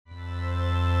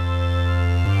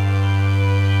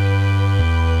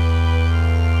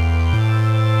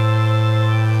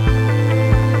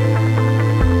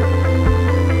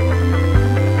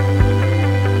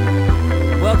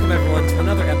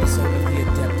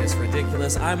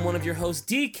Ridiculous. I'm one of your hosts,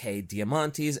 DK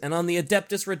Diamantes, and on the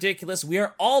Adeptus Ridiculous, we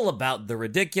are all about the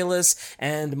ridiculous,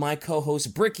 and my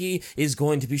co-host Bricky is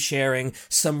going to be sharing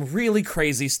some really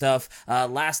crazy stuff.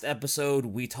 Last episode,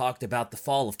 we talked about the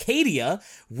fall of Cadia,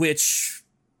 which,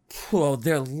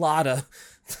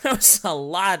 there was a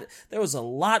lot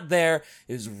there.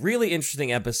 It was a really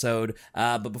interesting episode.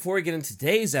 But before we get into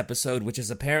today's episode, which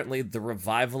is apparently the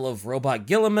revival of Robot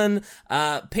Guilliman,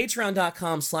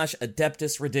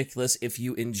 patreon.com/AdeptusRidiculous. If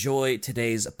you enjoy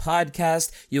today's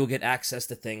podcast, you'll get access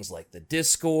to things like the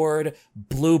Discord,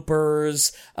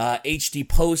 bloopers, HD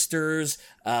posters,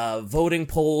 voting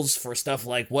polls for stuff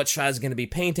like what Shai's going to be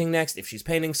painting next, if she's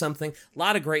painting something. A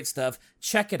lot of great stuff.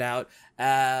 Check it out.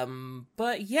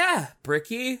 But yeah,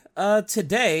 Bricky,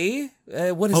 today,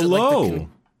 what is Hello. it like?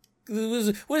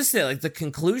 What is it, like the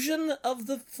conclusion of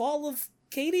the fall of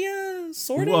Cadia?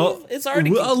 Sort of? It's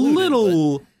already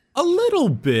concluded. A little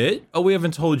bit. We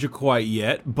haven't told you quite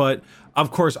yet, but of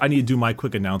course I need to do my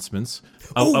quick announcements.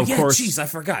 Jeez, I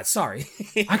forgot. Sorry.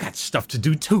 I got stuff to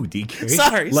do too, DK.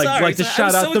 Sorry. Like to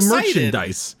shout out the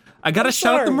merchandise. I gotta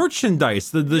shout out the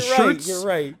merchandise, the shirts, you're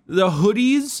right. The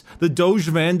hoodies, the Doge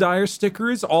Van Dyer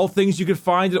stickers, all things you can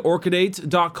find at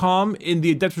orchidate.com in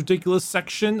the Adeptus Ridiculous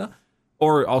section,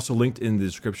 or also linked in the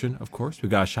description, of course. We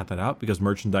gotta shout that out because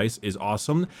merchandise is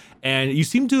awesome, and you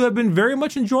seem to have been very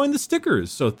much enjoying the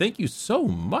stickers, so thank you so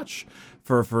much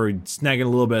for snagging a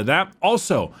little bit of that.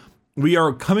 Also, we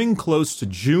are coming close to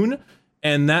June,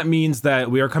 and that means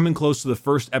that we are coming close to the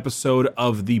first episode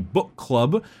of the book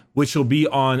club, which will be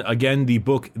on, again, the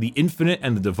book The Infinite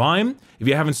and the Divine. If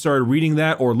you haven't started reading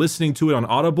that or listening to it on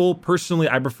Audible, personally,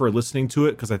 I prefer listening to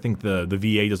it because I think the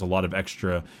VA does a lot of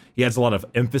he adds a lot of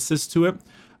emphasis to it.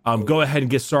 Go ahead and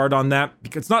get started on that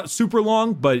because it's not super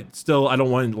long, but still, I don't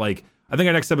want, I think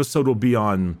our next episode will be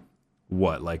on,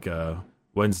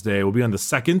 Wednesday. We'll be on the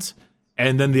 2nd,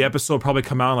 and then the episode will probably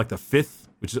come out on, the 5th,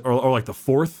 or the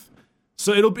 4th.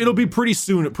 So it'll be pretty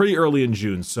soon, pretty early in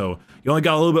June. So you only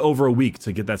got a little bit over a week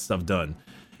to get that stuff done.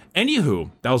 Anywho,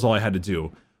 that was all I had to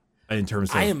do in terms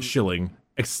of shilling,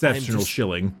 exceptional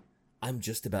shilling. I'm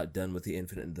just about done with The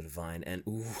Infinite and the Divine, and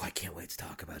I can't wait to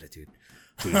talk about it, dude.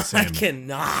 Dude, same. I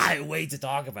cannot wait to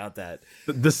talk about that.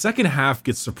 The second half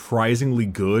gets surprisingly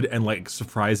good and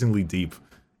surprisingly deep.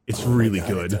 It's really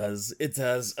good. It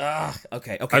does.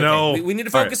 Okay. I know. We need to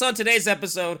focus on today's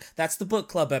episode. That's the book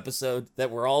club episode that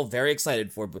we're all very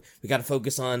excited for. But we got to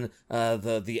focus on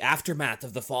the aftermath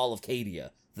of the fall of Cadia.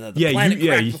 The planet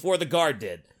cracked before the guard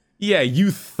did. Yeah,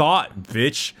 you thought,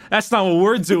 bitch. That's not what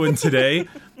we're doing today.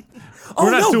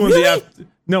 We're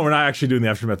No, we're not actually doing the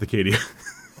aftermath of Cadia.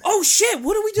 Oh shit!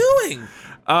 What are we doing?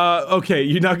 Okay,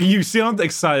 you sound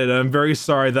excited. I'm very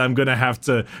sorry that I'm gonna have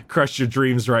to crush your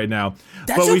dreams right now.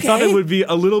 But we thought it would be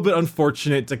a little bit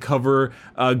unfortunate to cover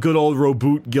good old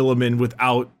ROBOUTE Guilliman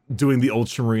without doing the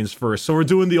Ultramarines first. So we're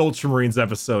doing the Ultramarines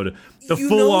episode. The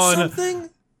full-on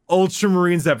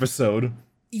Ultramarines episode.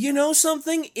 You know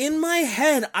something? In my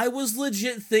head, I was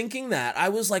legit thinking that. I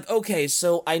was like, okay,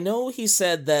 so I know he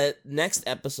said that next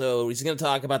episode he's going to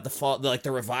talk about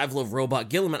the revival of Robot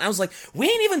Guilliman. I was like, we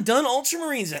ain't even done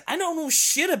Ultramarines yet. I don't know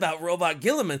shit about Robot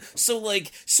Guilliman. So,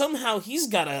 somehow he's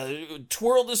got to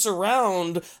twirl this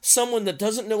around someone that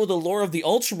doesn't know the lore of the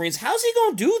Ultramarines. How's he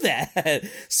going to do that?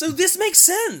 So this makes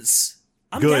sense.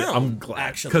 I'm good. down, I'm glad.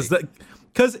 Actually.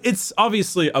 Because it's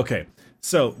obviously, okay,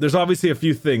 so there's obviously a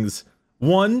few things.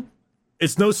 One,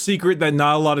 it's no secret that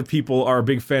not a lot of people are a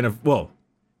big fan of, let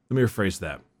me rephrase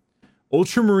that.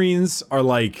 Ultramarines are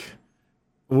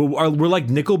we're like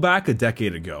Nickelback a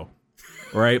decade ago,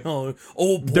 right? Oh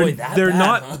boy, they're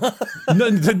not, huh? no,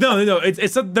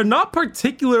 they're not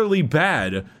particularly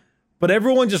bad, but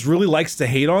everyone just really likes to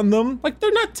hate on them.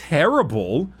 They're not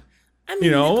terrible. I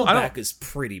mean, Nickelback is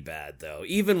pretty bad, though.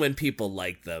 Even when people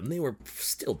liked them, they were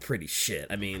still pretty shit.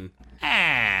 I mean...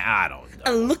 I don't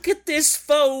know. Look at this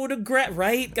photograph,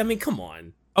 right? I mean, come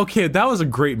on. Okay, that was a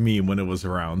great meme when it was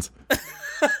around.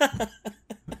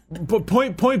 But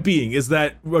point being is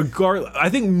that I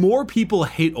think more people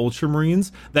hate Ultramarines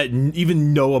that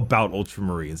even know about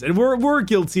Ultramarines, and we're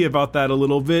guilty about that a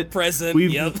little bit.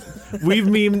 We've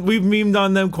memed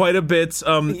on them quite a bit.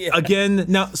 Again,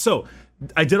 now so.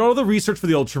 I did all the research for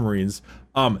the Ultramarines.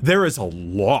 There is a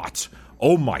lot.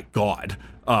 Oh my god.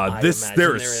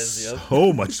 There is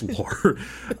so much lore.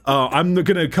 I'm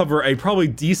gonna cover a probably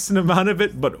decent amount of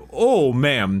it, but oh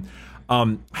man.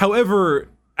 However,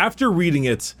 after reading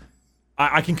it,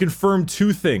 I can confirm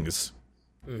two things.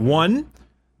 Mm-hmm. One,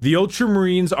 the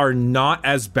Ultramarines are not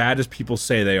as bad as people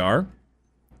say they are.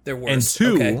 They're worse. And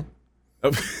two,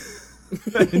 okay.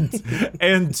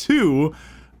 and two,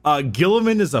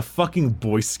 Guilliman is a fucking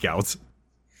Boy Scout.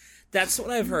 That's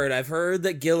what I've heard. I've heard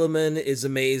that Guilliman is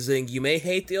amazing. You may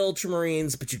hate the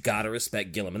Ultramarines, but you gotta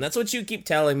respect Guilliman. That's what you keep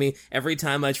telling me every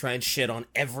time I try and shit on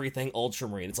everything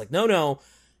Ultramarine. It's like, no,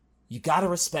 you gotta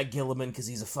respect Guilliman because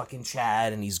he's a fucking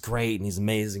Chad, and he's great, and he's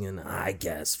amazing, and I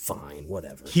guess, fine,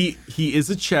 whatever. He is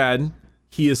a Chad.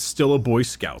 He is still a Boy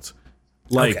Scout.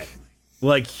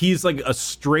 Like he's like a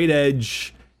straight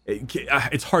edge...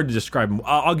 It's hard to describe him.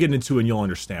 I'll get into it and you'll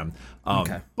understand.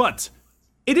 But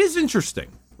it is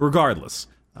interesting, regardless.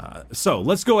 So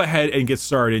let's go ahead and get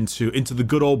started into the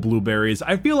good old blueberries.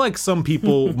 I feel like some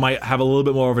people might have a little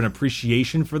bit more of an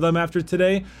appreciation for them after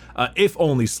today, if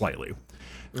only slightly.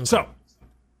 Okay. So,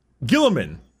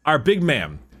 Guilliman, our big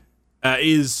man,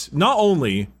 is not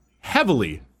only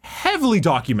heavily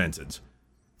documented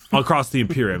across the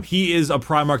Imperium. He is a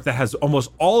Primarch that has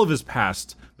almost all of his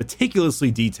past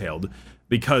meticulously detailed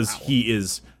because he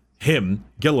is him,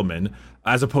 Guilliman,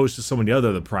 as opposed to so many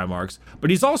other Primarchs.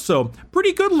 But he's also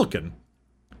pretty good looking.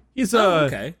 He's he's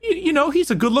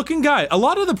a good looking guy. A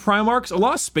lot of the Primarchs, a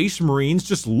lot of Space Marines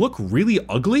just look really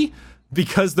ugly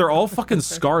because they're all fucking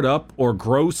scarred up or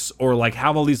gross or like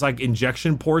have all these like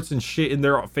injection ports and shit in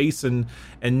their face and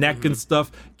neck and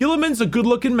stuff. Guilliman's a good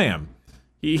looking man.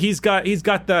 He's got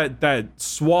that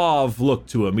suave look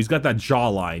to him. He's got that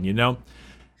jawline, you know?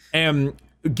 And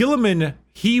Guilliman,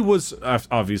 he was,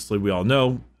 obviously we all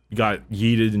know, got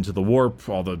yeeted into the warp,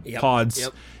 all the pods.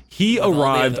 Yep. He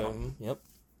arrived on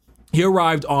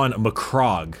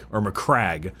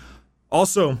Macragge.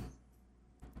 Also,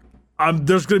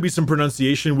 there's going to be some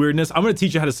pronunciation weirdness. I'm going to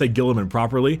teach you how to say Guilliman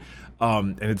properly.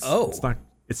 And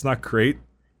it's not great.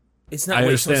 It's not,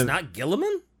 so it's not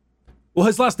Guilliman? Well,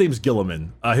 his last name's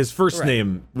Guilliman. His first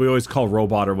name, we always call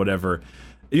Robot or whatever.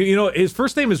 You know, his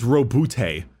first name is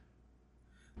ROBOUTE.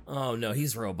 Oh, no,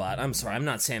 he's Robot. I'm sorry, I'm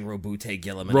not saying ROBOUTE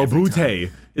Guilliman.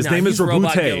 ROBOUTE. His name is ROBOUTE.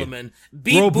 Robot Guilliman.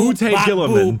 Beep, ROBOUTE boop,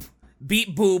 Guilliman. Boop.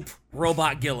 Beep boop,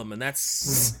 Robot Guilliman.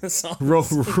 That's all.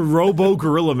 Robo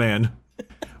Gorilla Man.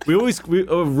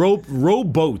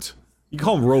 Rowboat. You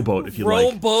call him Rowboat if you like.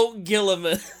 Rowboat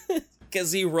Guilliman.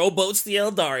 Because he rowboats the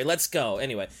Eldari. Let's go.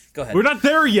 Anyway, go ahead. We're not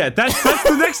there yet. That's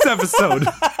the next episode.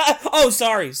 Oh,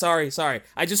 sorry.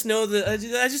 I just know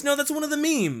that's one of the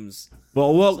memes.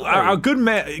 Well, our good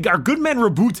man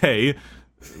ROBOUTE,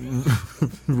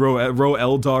 Ro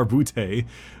Eldar Butte.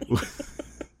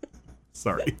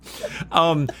 Sorry.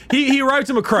 He arrived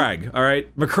to Macragge. All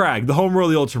right, Macragge, the home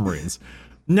world of the Ultramarines.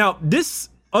 Now, this,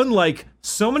 unlike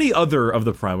so many other of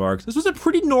the Primarchs, this was a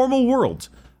pretty normal world.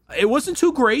 It wasn't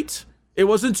too great. It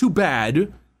wasn't too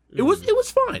bad. It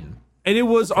was fine. And it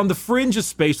was on the fringe of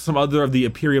space with some other of the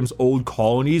Imperium's old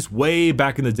colonies way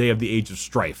back in the day of the Age of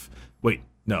Strife. Wait,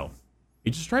 no.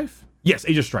 Age of Strife? Yes,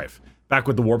 Age of Strife. Back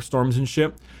with the warp storms and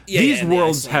shit. These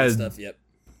worlds had stuff,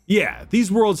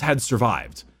 these worlds had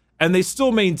survived. And they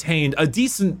still maintained a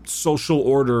decent social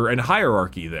order and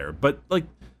hierarchy there, but like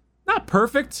not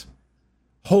perfect.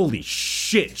 Holy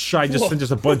shit! Shai just sent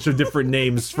us a bunch of different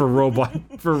names for ROBOUTE.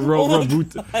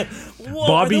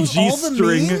 Bobby G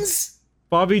String,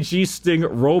 Bobby G Sting,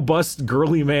 Robust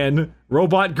Girly Man,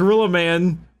 Robot Gorilla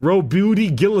Man,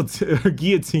 Robuty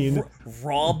Guillotine,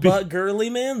 Raw Butt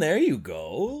Girly Man. There you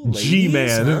go. G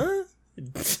Man.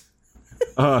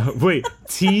 Huh? Wait.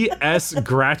 T.S.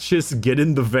 Gratchis get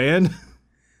in the van.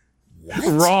 What?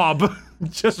 Rob.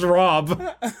 Just Rob.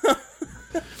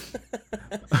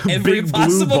 Every Big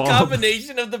possible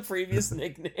combination of the previous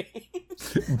nicknames.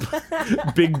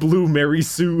 Big Blue Mary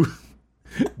Sue.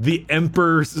 The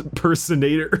Emperor's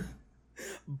Personator.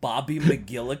 Bobby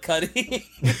McGillicuddy.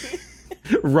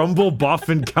 Rumble Buff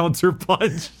and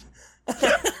Counterpunch.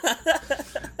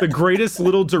 The greatest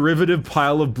little derivative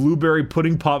pile of blueberry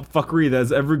pudding pop fuckery that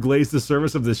has ever glazed the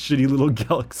surface of this shitty little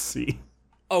galaxy.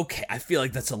 Okay, I feel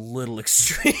like that's a little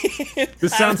extreme.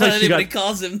 This sounds like anybody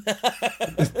calls him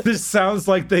that. This sounds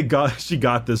like she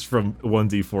got this from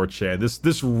 1D4chan.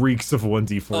 This reeks of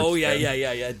 1D4chan. Oh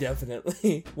yeah,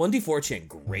 definitely. 1D4chan,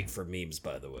 great for memes,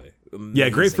 by the way. Amazing, yeah,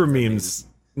 great for memes.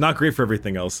 Not great for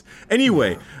everything else.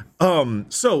 Anyway,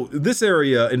 so this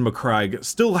area in Macragge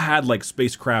still had like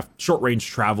spacecraft, short range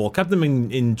travel, kept them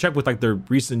in check with like their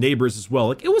recent neighbors as well.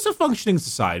 Like it was a functioning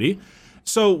society.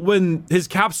 So when his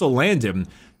capsule landed,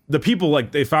 the people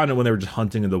like they found it when they were just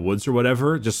hunting in the woods or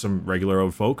whatever, just some regular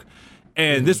old folk.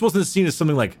 And this wasn't seen as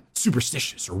something like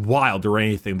superstitious or wild or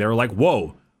anything. They were like,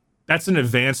 whoa, that's an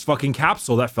advanced fucking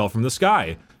capsule that fell from the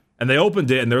sky. And they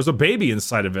opened it and there was a baby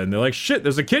inside of it. And they're like, shit,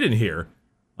 there's a kid in here.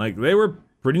 Like, they were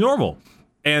pretty normal.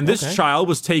 And this child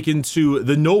was taken to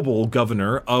the noble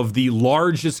governor of the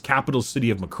largest capital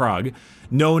city of Macragge,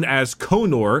 known as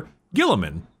Conor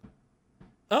Guilliman.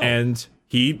 Oh. And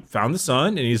he found the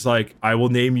son, and he's like, I will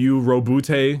name you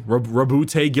ROBOUTE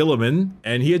Guilliman,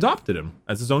 and he adopted him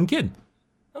as his own kid.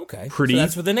 Okay, so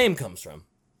that's where the name comes from.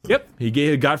 Yep,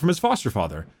 he got it from his foster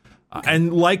father.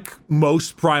 And like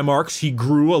most Primarchs, he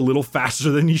grew a little faster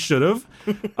than he should have.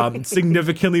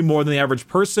 Significantly more than the average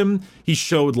person. He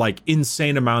showed like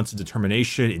insane amounts of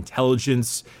determination,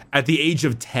 intelligence. At the age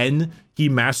of 10, he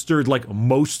mastered like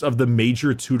most of the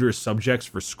major tutor subjects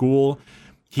for school.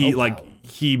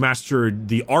 He mastered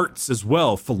the arts as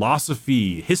well,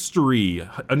 philosophy, history,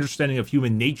 understanding of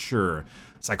human nature,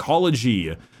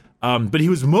 psychology. But he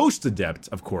was most adept,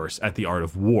 of course, at the art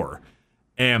of war.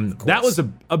 And that was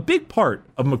a big part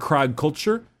of Macragge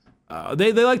culture.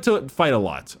 They like to fight a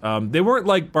lot. They weren't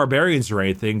like barbarians or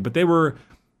anything, but they were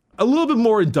a little bit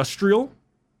more industrial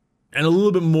and a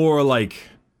little bit more like...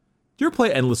 Do you ever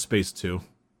play Endless Space 2?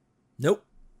 Nope.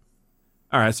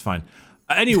 All right, that's fine.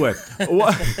 Anyway.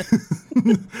 What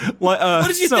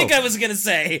did you think I was going to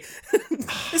say?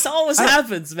 This always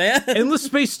happens, man. Endless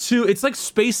Space 2, it's like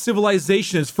space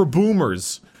civilization. It's for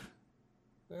boomers.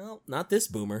 Well, not this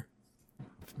boomer.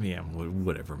 Yeah,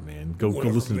 whatever, man. Go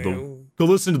listen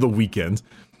to The Weeknd.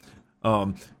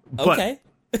 Okay.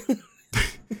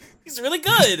 He's really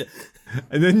good.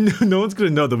 And then no one's gonna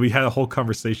know that we had a whole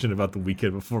conversation about The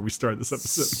Weeknd before we started this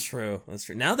episode. That's true.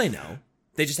 Now they know.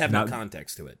 They just have no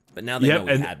context to it. But now they know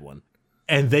we had one.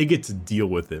 And they get to deal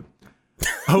with it.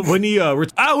 When he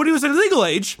was in legal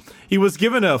age, he was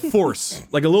given a force,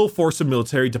 like a little force of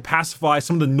military, to pacify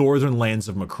some of the northern lands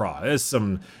of Macragge. There's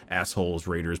some assholes,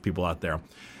 raiders, people out there.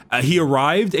 He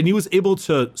arrived, and he was able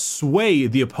to sway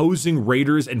the opposing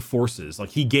raiders and forces.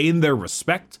 Like, he gained their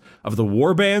respect of the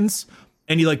war bands,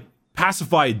 and he, like,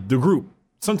 pacified the group,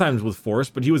 sometimes with force,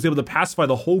 but he was able to pacify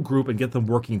the whole group and get them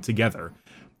working together,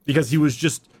 because he was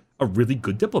just a really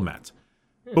good diplomat.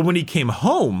 But when he came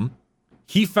home,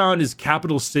 he found his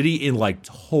capital city in, like,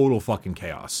 total fucking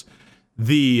chaos.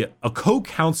 A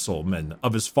co-councilman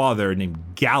of his father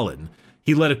named Galen,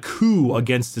 he led a coup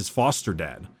against his foster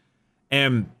dad.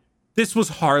 And this was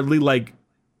hardly, like,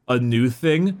 a new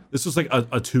thing. This was, like,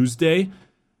 a Tuesday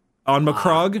on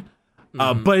Macragge.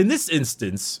 But in this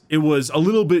instance, it was a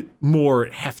little bit more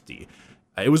hefty.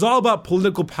 It was all about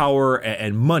political power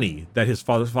and money that his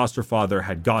foster father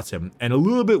had got him. And a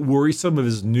little bit worrisome of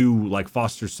his new, like,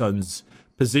 foster son's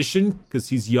position, because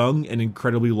he's young and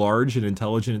incredibly large and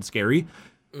intelligent and scary.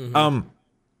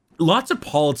 Lots of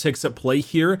politics at play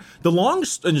here. The long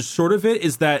and short of it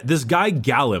is that this guy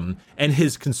Guilliman and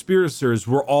his conspirators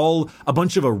were all a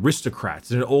bunch of aristocrats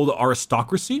in an old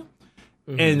aristocracy,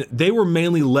 and they were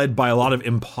mainly led by a lot of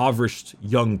impoverished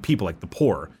young people, like the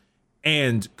poor.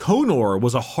 And Conor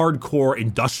was a hardcore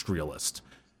industrialist.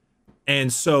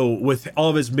 And so with all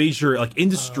of his major like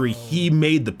industry, he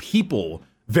made the people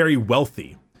very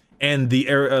wealthy. And the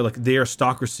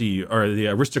aristocracy, or the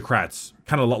aristocrats,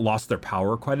 kind of lost their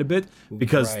power quite a bit,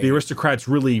 because the aristocrats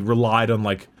really relied on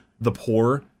like the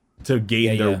poor to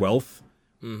gain their wealth.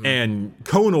 And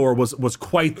Conor was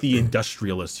quite the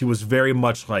industrialist. He was very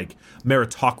much like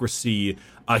meritocracy.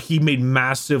 He made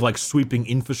massive like sweeping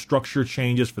infrastructure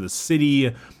changes for the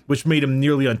city, which made him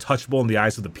nearly untouchable in the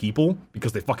eyes of the people,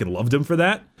 because they fucking loved him for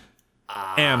that.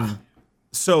 And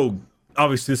so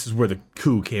obviously this is where the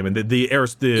coup came in. The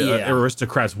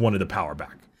aristocrats wanted the power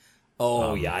back.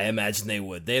 I imagine they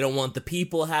would. They don't want the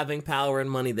people having power and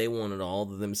money. They want it all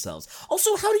to themselves.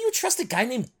 Also, how do you trust a guy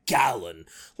named Galen?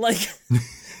 Like,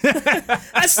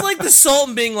 that's like the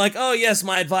Sultan being like, oh yes,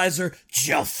 my advisor,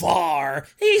 Jafar.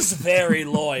 He's very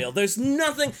loyal. There's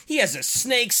nothing. He has a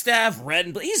snake staff, red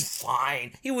and blue. He's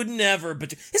fine. He would never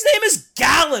betray. His name is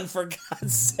Galen, for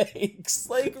God's sakes.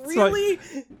 Like, really?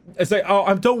 It's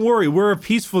like, don't worry. We're a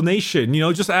peaceful nation. You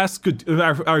know, just ask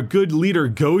our good leader,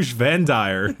 Goj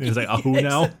Vandire. He's like, who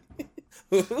now?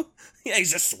 Who? Yeah,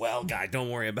 he's a swell guy. Don't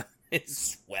worry about it.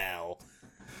 He's swell.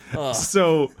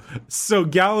 So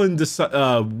Galen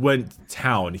went to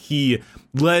town. He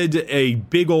led a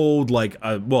big old,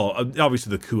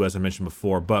 obviously the coup, as I mentioned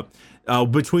before, but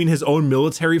between his own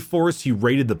military force, he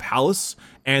raided the palace,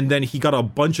 and then he got a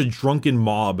bunch of drunken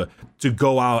mob to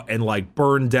go out and, like,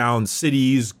 burn down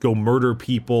cities, go murder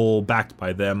people, backed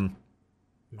by them,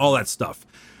 all that stuff.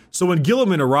 So when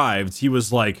Guilliman arrived, he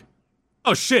was like,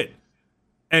 oh shit.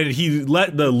 And he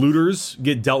let the looters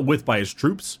get dealt with by his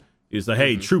troops. He's like,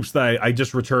 hey, troops that I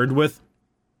just returned with,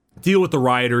 deal with the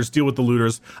rioters, deal with the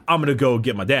looters. I'm going to go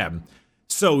get my dad.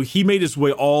 So he made his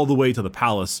way all the way to the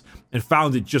palace and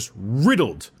found it just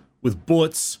riddled with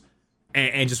bullets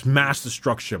and just mass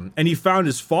destruction. And he found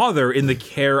his father in the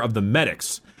care of the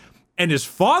medics. And his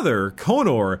father,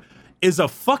 Conor, is a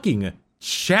fucking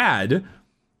Chad.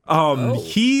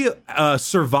 He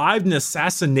survived an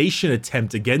assassination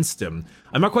attempt against him.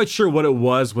 I'm not quite sure what it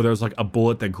was, whether it was like a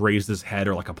bullet that grazed his head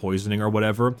or like a poisoning or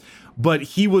whatever, but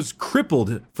he was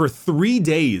crippled for 3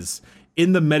 days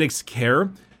in the medic's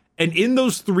care. And in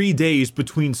those 3 days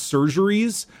between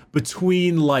surgeries,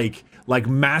 between like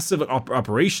massive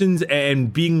operations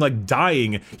and being like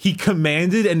dying, he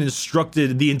commanded and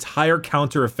instructed the entire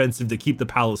counteroffensive to keep the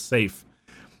palace safe.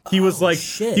 He was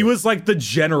like the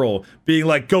general being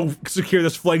like, go secure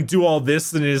this flank, do all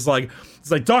this. And it's like,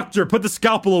 doctor, put the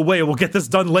scalpel away. We'll get this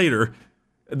done later.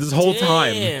 This whole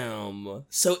time. Damn.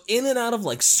 So in and out of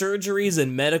like surgeries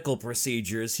and medical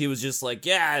procedures, he was just like,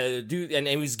 yeah, dude. And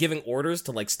he was giving orders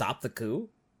to like stop the coup.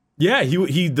 Yeah,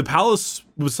 the palace,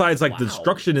 besides like the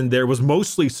destruction in there, was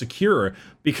mostly secure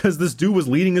because this dude was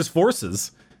leading his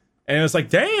forces. And it's like,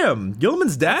 damn,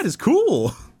 Guilliman's dad is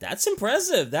cool. That's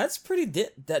impressive. That's pretty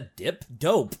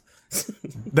dope.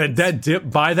 that dip,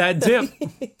 buy that dip.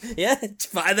 Yeah,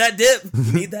 buy that dip.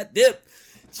 You need that dip.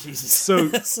 Jesus. So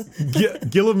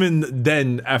Guilliman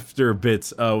then, after a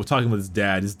bit, talking with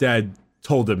his dad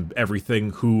told him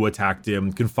everything, who attacked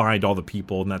him, confined all the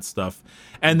people and that stuff.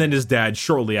 And then his dad,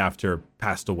 shortly after,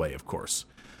 passed away, of course.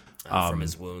 From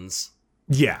his wounds.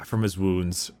 Yeah, from his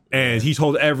wounds. And he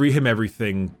told him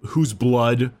everything, whose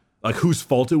blood, like whose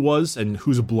fault it was and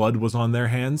whose blood was on their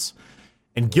hands.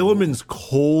 And Guilliman's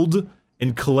cold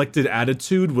and collected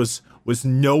attitude was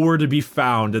nowhere to be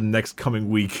found in the next coming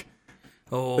week.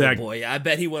 Oh, boy, I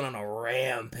bet he went on a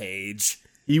rampage.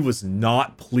 He was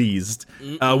not pleased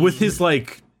with his,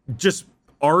 like, just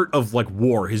art of, like,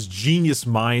 war, his genius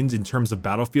mind in terms of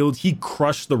battlefield. He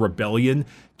crushed the rebellion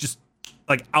just,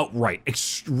 like, outright,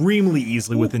 extremely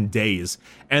easily within days.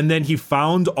 And then he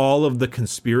found all of the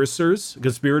conspirators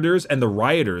and the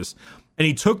rioters, and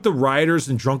he took the rioters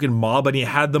and drunken mob and he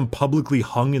had them publicly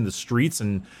hung in the streets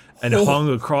and hung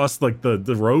across, like,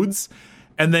 the roads.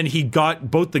 And then he got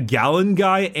both the Gallon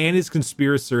guy and his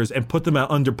conspirators and put them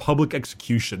out under public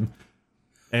execution.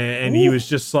 And he was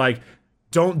just like,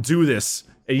 don't do this.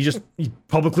 And he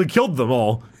publicly killed them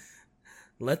all.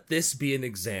 Let this be an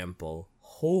example.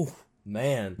 Oh,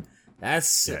 man.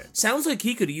 Sounds like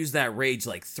he could have used that rage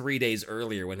like 3 days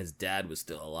earlier when his dad was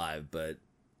still alive, but...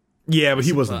 Yeah, but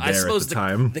he wasn't there at the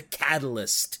time. The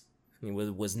catalyst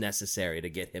was necessary to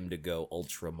get him to go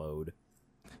ultra mode.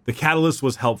 The catalyst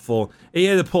was helpful. He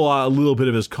had to pull out a little bit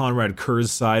of his Conrad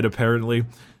Kurz side, apparently.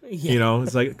 Yeah. You know,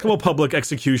 it's like a couple public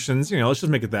executions. You know, let's just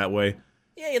make it that way.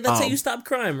 Yeah, that's how you stop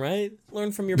crime, right?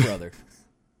 Learn from your brother.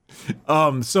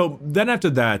 So then after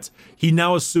that, he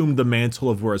now assumed the mantle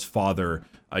of where his father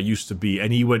used to be,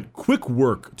 and he went quick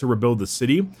work to rebuild the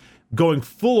city, going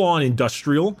full-on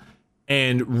industrial,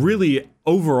 and really,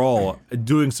 overall,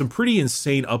 doing some pretty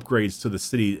insane upgrades to the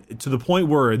city, to the point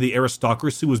where the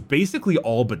aristocracy was basically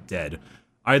all but dead.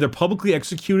 Either publicly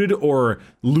executed or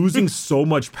losing so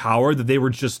much power that they were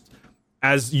just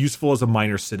as useful as a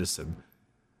minor citizen.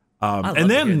 I love to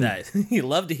hear that. You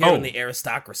love to hear when the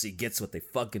aristocracy gets what they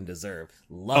fucking deserve.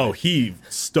 Love it. He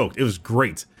stoked. It was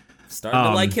great. Starting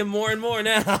to like him more and more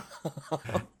now.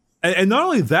 And not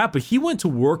only that, but he went to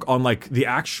work on, like, the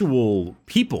actual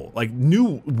people. Like,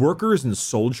 new workers and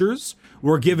soldiers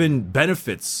were given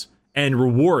benefits and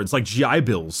rewards, like GI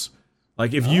Bills.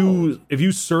 Like, if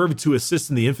you served to assist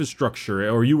in the infrastructure,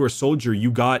 or you were a soldier, you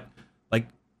got, like,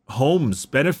 homes,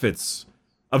 benefits,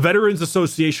 a veterans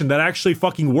association that actually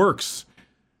fucking works.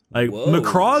 Like,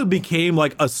 Macragge became,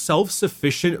 like, a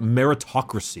self-sufficient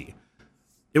meritocracy.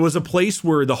 It was a place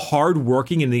where the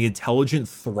hard-working and the intelligent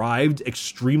thrived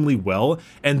extremely well,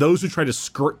 and those who tried to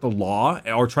skirt the law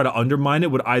or try to undermine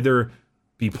it would either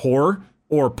be poor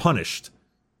or punished.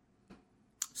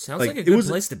 Sounds like a good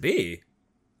place to be.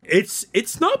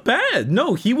 It's not bad.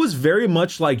 No, he was very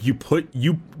much like you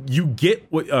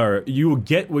get what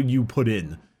you put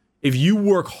in. If you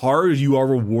work hard, you are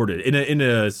rewarded in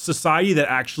a society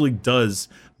that actually does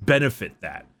benefit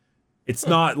that. It's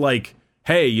not like,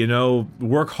 hey, you know,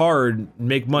 work hard,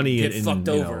 make money, get fucked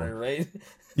over, right?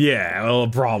 Yeah, well,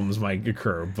 problems might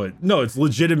occur, but no, it's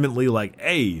legitimately like,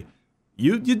 hey,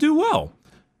 you do well.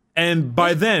 And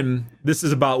by then, this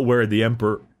is about where the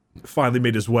Emperor finally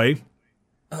made his way.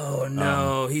 Oh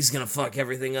no, he's gonna fuck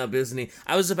everything up, isn't he?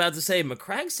 I was about to say,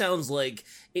 Macragge sounds like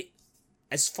it,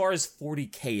 as far as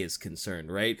 40K is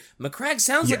concerned, right? Macragge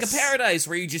sounds like a paradise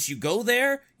where you go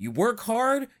there, you work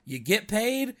hard, you get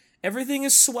paid. Everything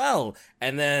is swell,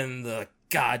 and then the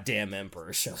goddamn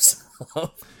Emperor shows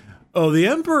up. Oh, the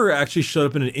Emperor actually showed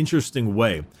up in an interesting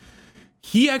way.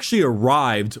 He actually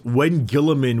arrived when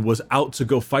Guilliman was out to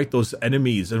go fight those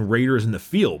enemies and raiders in the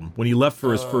field, when he left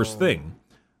for his first thing.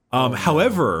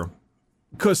 However,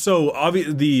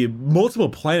 the multiple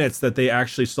planets that they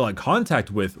actually still had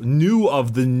contact with knew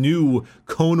of the new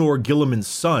Conor Guilliman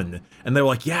son, and they were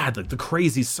like, yeah, the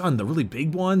crazy son, the really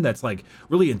big one that's like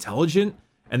really intelligent.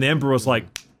 And the Emperor was like,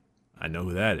 I know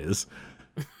who that is.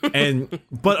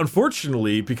 But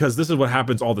unfortunately, because this is what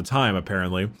happens all the time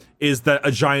apparently, is that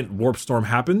a giant warp storm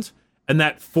happened, and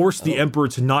that forced the Emperor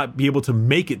to not be able to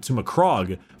make it to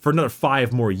Macrogge for another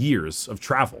 5 more years of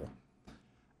travel.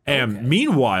 And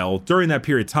meanwhile, during that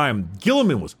period of time,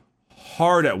 Guilliman was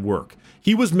hard at work.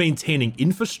 He was maintaining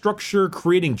infrastructure,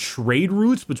 creating trade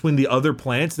routes between the other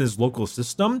planets in his local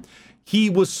system.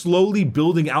 He was slowly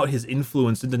building out his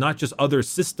influence into not just other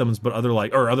systems, but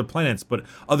other planets, but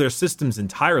other systems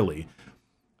entirely.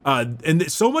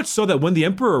 And so much so that when the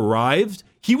Emperor arrived,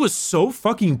 he was so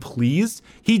fucking pleased.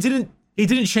 He didn't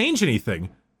change anything.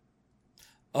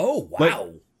 Oh,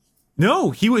 wow.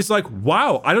 No, he was like,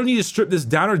 wow, I don't need to strip this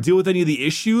down or deal with any of the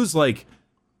issues. Like,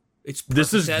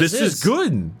 this is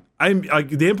good.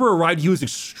 The Emperor arrived, he was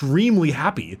extremely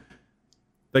happy.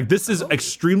 Like, this is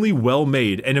extremely well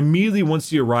made. And immediately once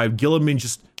he arrived, Guilliman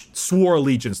just swore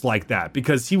allegiance like that,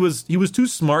 because he was too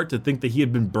smart to think that he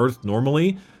had been birthed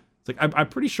normally. It's like, I'm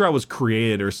pretty sure I was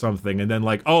created or something. And then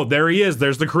like, oh, there he is.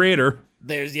 There's the creator.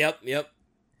 Yep.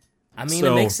 I mean,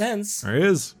 it makes sense. There he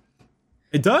is.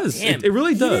 It does. Damn, it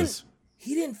really does.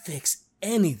 He didn't fix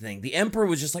anything. The Emperor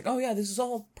was just like, oh yeah, this is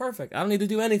all perfect. I don't need to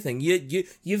do anything.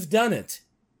 You've done it.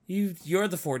 You're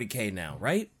the 40K now,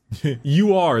 right?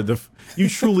 You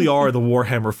truly are the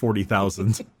Warhammer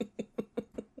 40,000.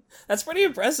 That's pretty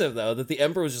impressive, though, that the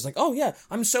Emperor was just like, oh yeah,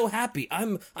 I'm so happy.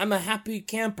 I'm a happy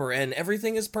camper, and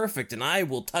everything is perfect, and I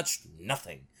will touch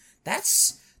nothing.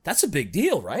 That's a big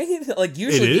deal, right? Like,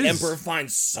 usually the Emperor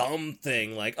finds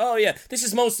something like, oh yeah, this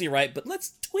is mostly right, but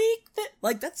let's tweak that.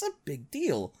 Like, that's a big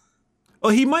deal.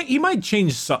 Well, he might have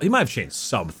changed something,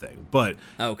 but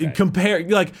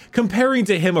comparing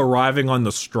to him arriving on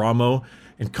Nostromo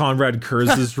and Conrad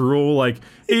Kurz's rule, like,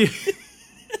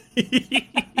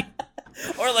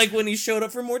 or like when he showed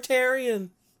up for Mortarion.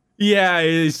 Yeah,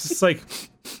 it's just like,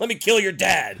 let me kill your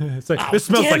dad. It's like, this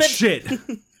smells like shit.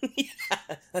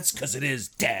 Yeah, that's because it is,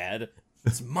 Dad.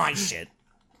 It's my shit.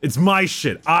 It's my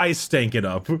shit. I stank it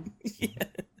up. Yeah.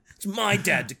 It's my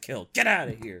dad to kill. Get out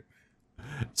of here.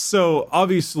 So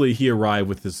obviously he arrived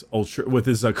with his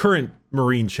current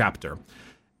Marine chapter,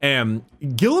 and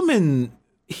Guilliman,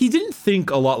 he didn't think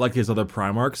a lot like his other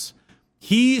Primarchs.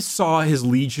 He saw his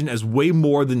Legion as way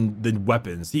more than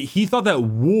weapons. He thought that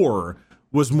war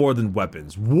was more than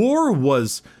weapons. War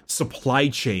was supply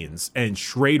chains and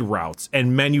trade routes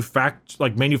and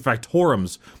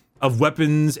manufactorums of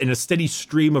weapons and a steady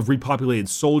stream of repopulated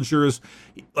soldiers.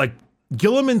 Like,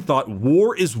 Guilliman thought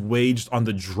war is waged on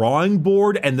the drawing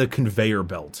board and the conveyor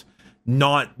belt,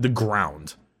 not the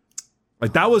ground.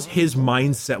 Like, that was his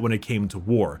mindset when it came to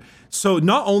war. So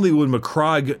not only would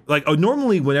Macrogge,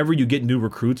 normally whenever you get new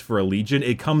recruits for a Legion,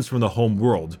 it comes from the home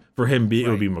world. For him, it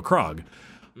would be Macrogge.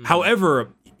 However,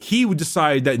 he would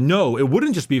decide that no, it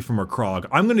wouldn't just be from Macrogge.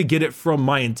 I'm going to get it from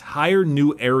my entire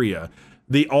new area,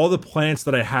 all the planets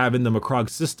that I have in the Macrogge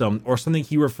system, or something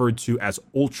he referred to as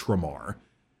Ultramar.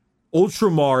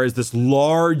 Ultramar is this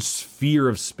large sphere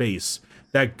of space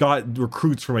that got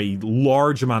recruits from a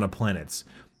large amount of planets.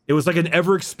 It was like an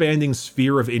ever-expanding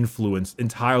sphere of influence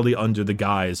entirely under the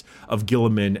guise of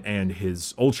Guilliman and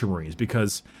his Ultramarines,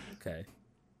 because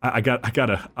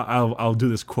I'll do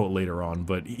this quote later on,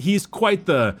 but he's quite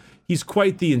the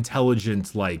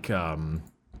intelligent, like,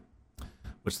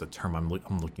 what's the term I'm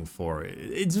looking for?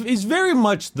 It's very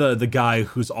much the guy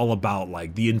who's all about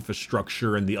like the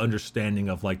infrastructure and the understanding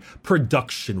of like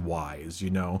production wise,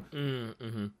 you know.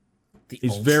 Mm-hmm. The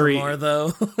he's Ultramar, though.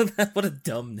 What a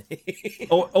dumb name.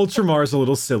 Ultramar is a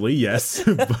little silly, yes,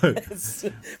 but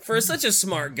for such a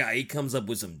smart guy, he comes up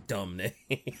with some dumb names.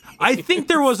 I think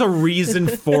there was a reason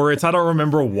for it. I don't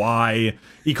remember why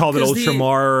he called it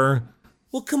Ultramar.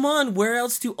 Well, come on, where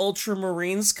else do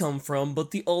Ultramarines come from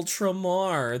but the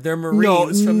Ultramar? They're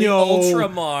Marines from the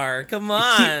Ultramar. Come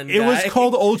on, it was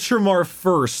called Ultramar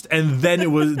first, and then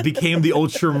it became the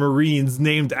Ultramarines,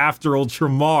 named after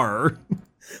Ultramar.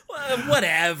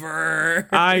 Whatever.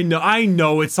 I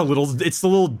know. It's a little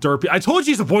derpy. I told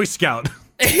you he's a Boy Scout.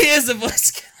 He is a Boy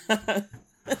Scout.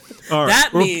 All right.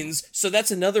 That means, so that's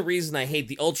another reason I hate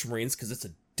the Ultramarines, because it's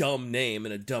a dumb name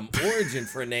and a dumb origin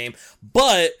for a name.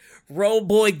 But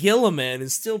Roboy Guilliman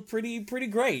is still pretty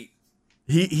great.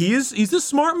 He's a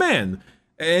smart man,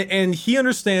 and he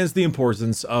understands the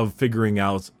importance of figuring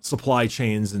out supply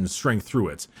chains and strength through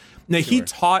it. Now, he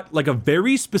taught like a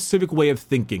very specific way of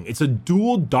thinking. It's a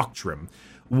dual doctrine.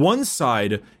 One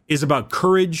side is about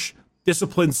courage,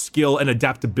 discipline, skill, and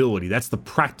adaptability. That's the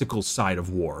practical side of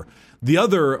war. The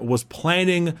other was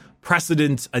planning,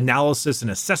 precedent, analysis, and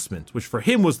assessment, which for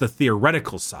him was the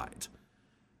theoretical side.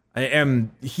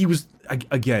 And he was,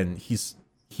 again, he's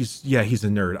a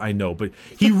nerd, I know, but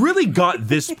he really got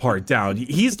this part down.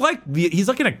 He's like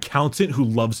an accountant who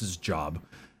loves his job.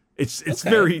 It's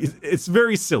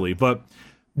very silly, but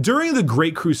during the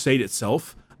Great Crusade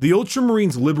itself, the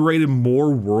Ultramarines liberated more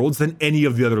worlds than any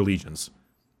of the other legions.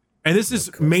 And this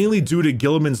is mainly due to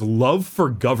Guilliman's love for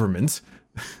government.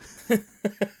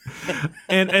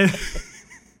 and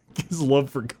his love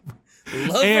for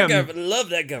government. Love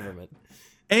that government.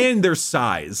 And their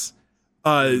size.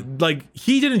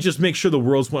 He didn't just make sure the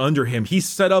worlds went under him. He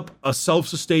set up a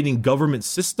self-sustaining government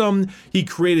system. He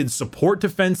created support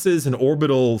defenses and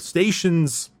orbital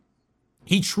stations.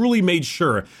 He truly made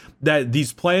sure that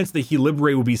these planets that he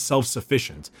liberated would be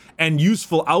self-sufficient and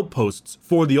useful outposts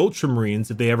for the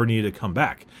Ultramarines if they ever needed to come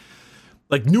back.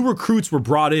 Like, new recruits were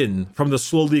brought in from the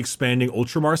slowly expanding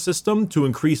Ultramar system to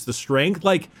increase the strength.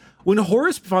 Like, when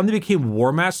Horus finally became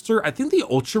War Master, I think the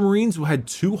Ultramarines had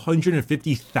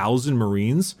 250,000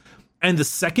 Marines, and the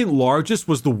second largest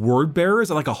was the Word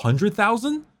Bearers at like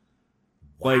 100,000.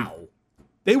 Wow. Like,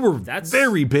 they were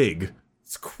very big.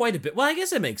 It's quite a bit. Well, I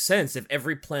guess it makes sense. If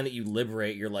every planet you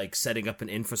liberate, you're like setting up an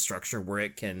infrastructure where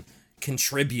it can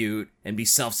contribute and be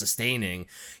self-sustaining,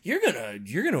 you're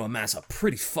gonna amass a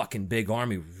pretty fucking big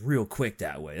army real quick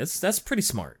that way. That's pretty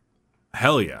smart.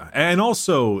 Hell yeah. And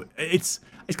also, it's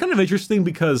kind of interesting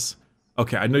because,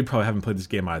 okay, I know you probably haven't played this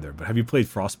game either, but have you played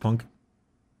Frostpunk?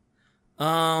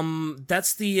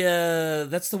 That's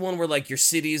the one where like your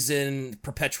city's in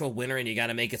perpetual winter and you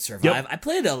gotta make it survive. Yep. I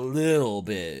played a little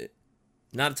bit.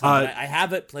 Not a ton, but I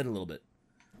have it, played a little bit.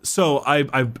 So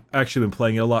I've actually been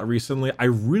playing it a lot recently. I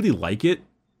really like it.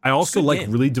 I also like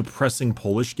really depressing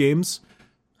Polish games.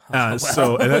 That's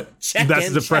a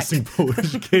depressing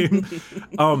Polish game.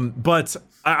 But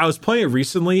I was playing it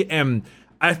recently, and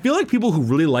I feel like people who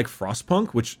really like Frostpunk,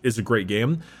 which is a great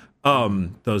game,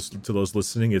 those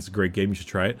listening, it's a great game. You should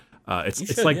try it. I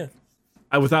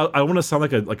want to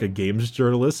sound like a games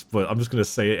journalist, but I'm just gonna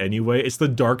say it anyway. It's the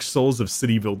Dark Souls of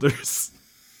city builders.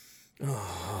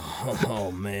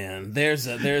 Oh man, there's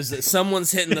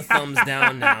someone's hitting the thumbs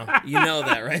down now. You know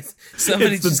that, right?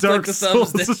 Somebody just clicked the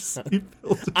thumbs down.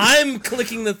 I'm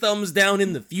clicking the thumbs down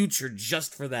in the future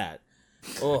just for that.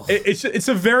 Oh. It's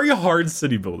a very hard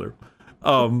city builder.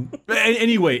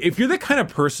 Anyway, if you're the kind of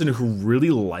person who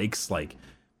really likes like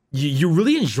you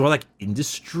really enjoy like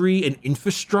industry and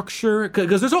infrastructure,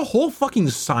 because there's a whole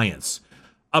fucking science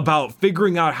about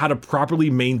figuring out how to properly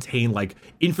maintain like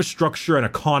infrastructure and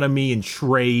economy and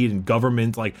trade and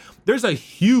government. Like, there's a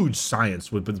huge science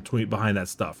behind that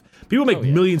stuff. People make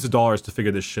millions of dollars to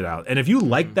figure this shit out. And if you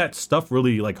like that stuff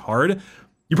really like hard,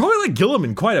 you probably like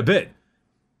Guilliman quite a bit.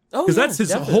 Because that's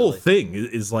his whole thing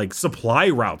is like supply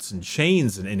routes and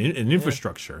chains and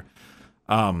infrastructure.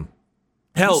 Hell,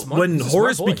 when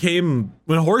Horus became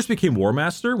War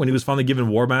Master, when he was finally given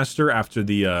War Master after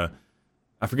the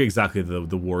I forget exactly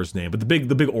the war's name, but the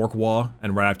big Orc War,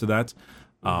 and right after that,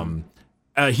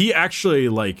 he actually,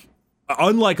 like,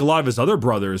 unlike a lot of his other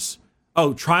brothers,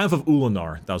 Triumph of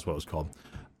Ulanar, that was what it was called.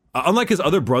 Unlike his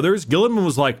other brothers, Guilliman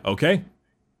was like, okay,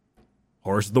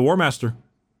 Horus is the War Master.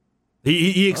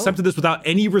 He accepted this without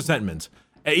any resentment,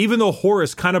 even though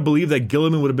Horus kind of believed that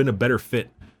Guilliman would have been a better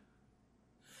fit.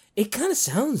 It kind of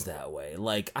sounds that way.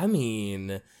 Like, I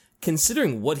mean,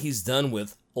 considering what he's done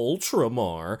with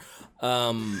Ultramar.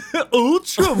 Ultramar.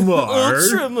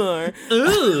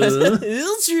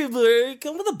 Ultramar.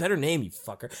 Come with a better name, you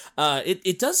fucker.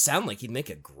 It does sound like he'd make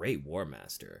a great War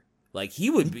Master. Like,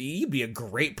 he'd be a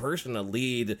great person to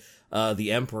lead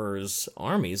the Emperor's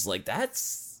armies. Like,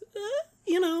 that's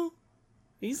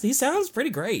he sounds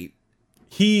pretty great.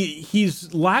 He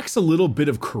lacks a little bit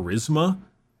of charisma.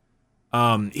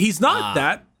 He's not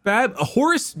that bad.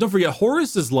 Horus, don't forget,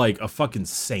 Horus is like a fucking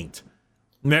saint.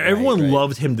 Man, everyone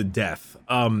loved him to death.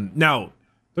 Now,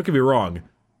 don't get me wrong.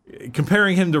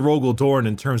 Comparing him to Rogel Dorn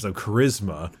in terms of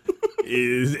charisma,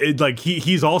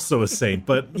 he's also a saint.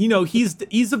 But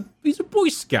he's a Boy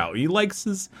Scout. He likes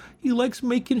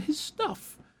making his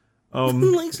stuff.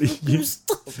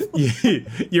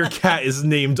 Your cat is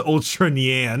named Ultra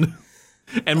Nyan,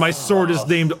 and my sword is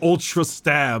named Ultra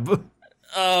Stab.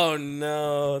 Oh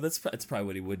no, that's probably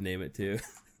what he would name it too.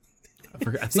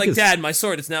 It's like, Dad, my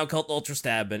sword, it's now called Ultra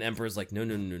Stab, and Emperor's like, no,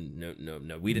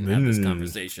 we didn't have this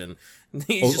conversation.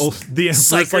 He just the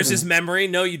ciphers his memory.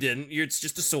 No, you didn't. It's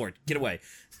just a sword. Get away.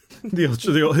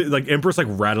 The Emperor's like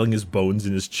rattling his bones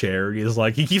in his chair. He's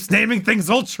like, he keeps naming things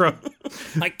Ultra.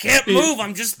 I can't move.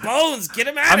 I'm just bones. Get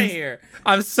him out of here.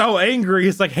 I'm so angry.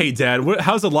 He's like, hey, Dad,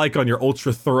 how's it like on your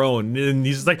Ultra throne? And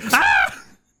he's just like, ah!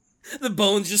 The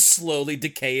bones just slowly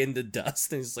decay into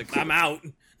dust, and he's like, I'm out.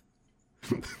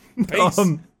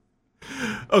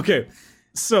 Okay,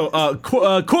 so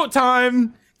quote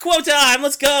time. Quote time.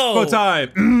 Let's go. Quote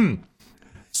time.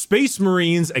 Space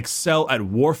Marines excel at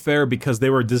warfare because they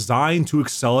were designed to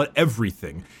excel at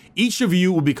everything. Each of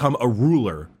you will become a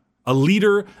ruler, a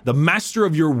leader, the master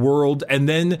of your world, and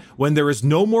then when there is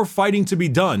no more fighting to be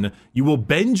done, you will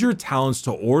bend your talents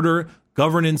to order,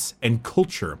 governance, and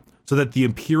culture so that the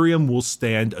Imperium will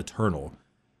stand eternal.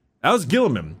 That was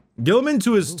Guilliman. Guilliman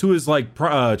to his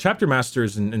chapter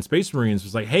masters and Space Marines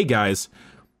was like, hey guys,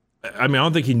 I mean, I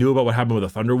don't think he knew about what happened with the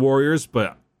Thunder Warriors,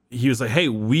 but he was like, hey,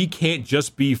 we can't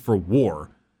just be for war.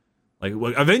 Like,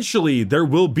 eventually there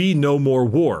will be no more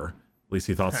war. At least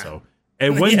he thought so.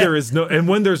 And when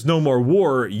there's no more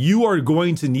war, you are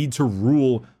going to need to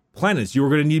rule planets. You are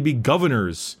going to need to be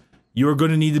governors. You are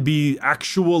going to need to be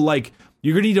actual,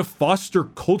 you're going to need to foster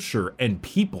culture and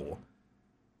people.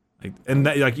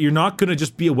 You're not going to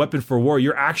just be a weapon for war.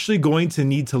 You're actually going to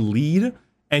need to lead,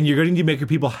 and you're going to need to make your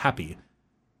people happy.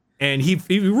 And he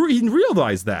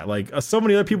realized that. So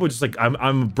many other people just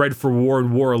I'm bred for war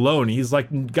and war alone. He's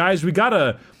like, guys, we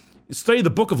gotta study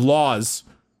the book of laws.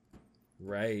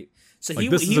 Right. So he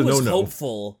was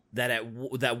hopeful that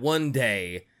that one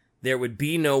day there would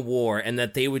be no war, and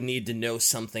that they would need to know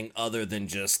something other than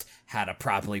just how to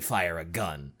properly fire a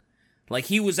gun. Like,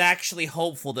 he was actually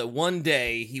hopeful that one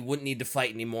day he wouldn't need to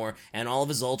fight anymore, and all of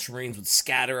his Ultramarines would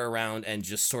scatter around and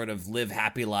just sort of live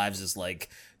happy lives as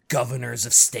governors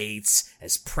of states,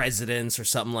 as presidents, or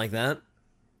something like that.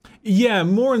 Yeah,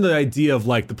 more in the idea of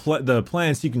the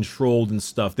planets he controlled and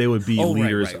stuff. They would be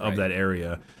leaders of that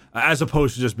area, as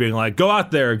opposed to just being like, go out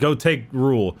there, go take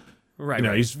rule.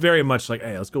 Right. He's very much like,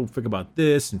 hey, let's go think about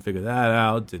this and figure that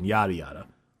out and yada yada.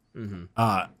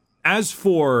 Mm-hmm. As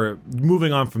for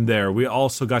moving on from there, we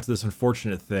also got to this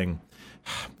unfortunate thing.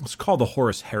 It's called the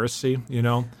Horus Heresy,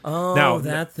 Oh, now,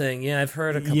 that thing. Yeah, I've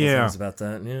heard a couple things about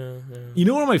that. Yeah. You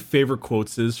know what one of my favorite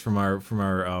quotes is from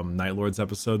our Night Lords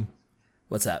episode?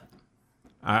 What's that?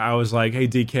 I was like, hey,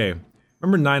 DK,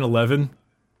 remember 9/11?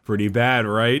 Pretty bad,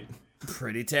 right?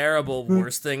 Pretty terrible.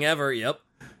 Worst thing ever. Yep.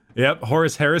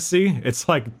 Horus Heresy. It's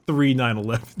like 3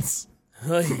 9/11s.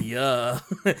 Yeah.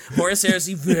 Horus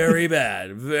Heresy, very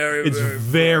bad. It's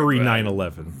very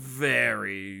 9/11.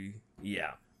 Very,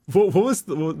 yeah. What was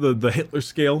the Hitler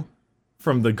scale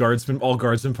from the all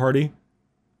guardsman party?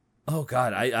 Oh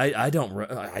God,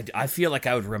 I feel like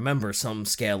I would remember some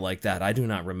scale like that. I do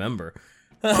not remember.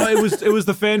 It was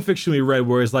the fan fiction we read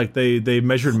where it's like they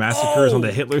measured massacres on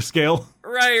the Hitler scale.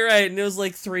 Right, and it was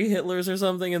like 3 Hitlers or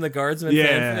something in the guardsman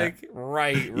fanfic.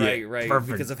 Right.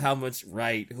 Perfect. Because of how much.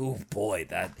 Right. Oh boy,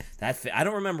 that I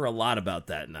don't remember a lot about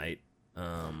that night.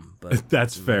 But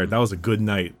that's fair. That was a good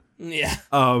night. Yeah.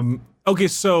 Okay,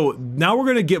 so now we're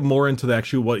gonna get more into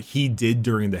what he did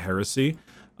during the heresy.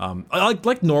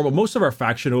 Like normal, most of our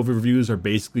faction overviews are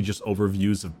basically just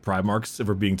overviews of Primarchs, if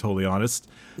we're being totally honest.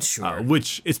 Sure.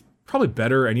 Which is probably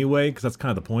better anyway, because that's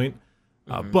kind of the point.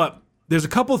 But there's a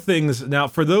couple things now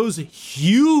for those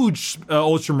huge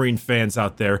Ultramarine fans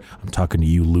out there. I'm talking to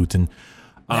you, Luton.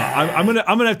 I'm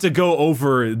gonna have to go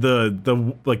over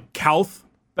the Calth,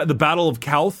 the Battle of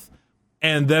Calth,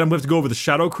 and then I'm gonna have to go over the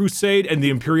Shadow Crusade and the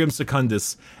Imperium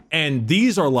Secundus. And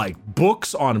these are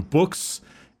books on books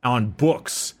on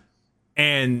books,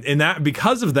 and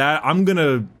because of that,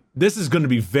 this is gonna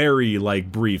be very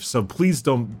brief. So please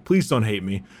don't hate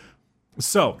me.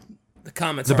 So the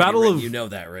comments, the Battle of you know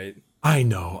that, right? I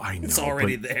know. It's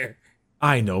already there.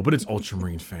 I know, but it's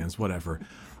Ultramarine fans, whatever.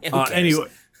 Yeah,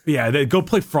 anyway, go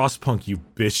play Frostpunk, you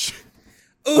bitch.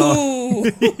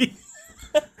 Ooh.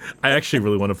 I actually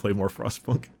really want to play more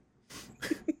Frostpunk.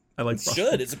 I like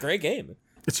Frostpunk. It's a great game.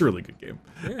 It's a really good game.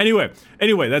 Yeah.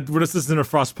 Anyway, this isn't a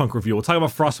Frostpunk review. We'll talk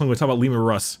about Frostpunk. We'll talk about Lima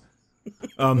Russ.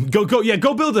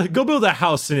 Go build a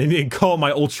house and call it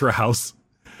my Ultra house.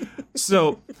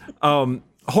 So,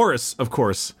 Horus, of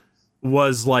course,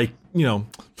 was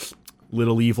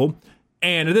little evil,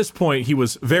 and at this point he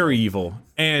was very evil.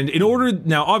 And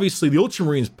now obviously the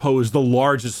Ultramarines posed the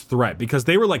largest threat because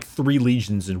they were 3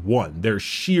 legions in one. Their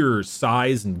sheer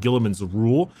size and Guilliman's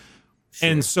rule. Sure.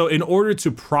 And so in order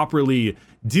to properly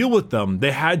deal with them,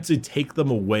 they had to take them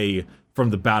away from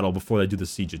the battle before they do the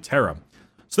Siege of Terra.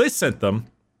 So they sent them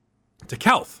to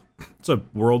Calth. It's a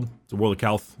world of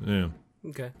Calth. Yeah.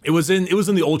 Okay. It was in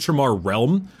the Ultramar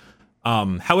realm.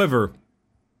 However,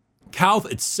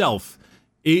 Calth itself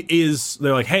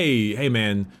they're like, hey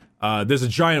man, there's a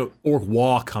giant orc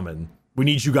wall coming. We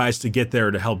need you guys to get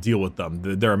there to help deal with them.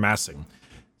 They're amassing.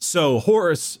 So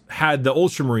Horus had the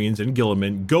Ultramarines and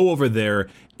Guilliman go over there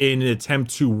in an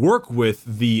attempt to work with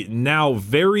the now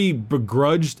very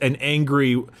begrudged and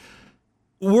angry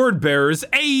word bearers.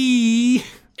 Hey,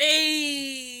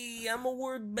 I'm a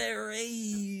word bearer. I'm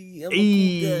a cool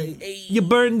hey, guy. Hey. you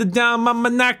burned down my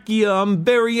Monarchia. I'm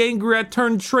very angry. I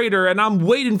turned traitor, and I'm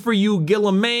waiting for you,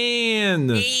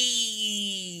 Guilliman.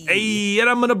 Hey, and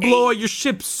I'm gonna blow all your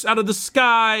ships out of the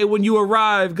sky when you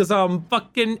arrive, because I'm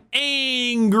fucking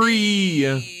angry.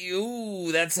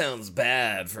 Ooh, that sounds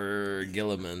bad for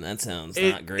Guilliman. That sounds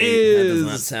It not great. is. That does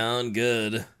not sound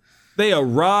good. They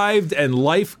arrived and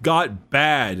life got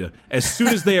bad. As soon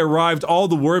as they arrived, all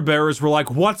the word bearers were like,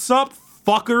 "What's up,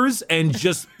 fuckers?" and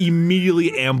just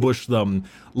immediately ambushed them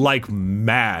like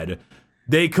mad.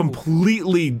 They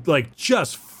completely, like,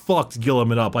 just fucked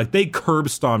Guilliman up. Like, they curb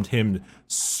stomped him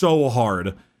so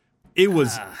hard. It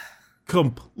was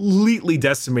completely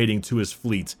decimating to his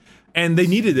fleet. And they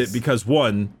needed it because,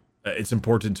 one, it's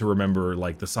important to remember,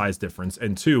 like, the size difference.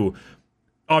 And two,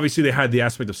 obviously they had the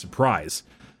aspect of surprise.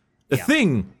 The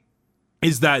thing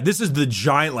is that this is the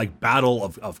giant, like, battle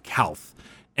of Calth.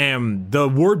 And the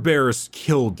word bearers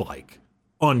killed, like,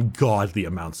 ungodly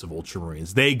amounts of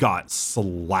Ultramarines. They got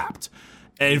slapped.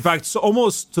 And in fact, so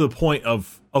almost to the point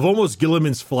of almost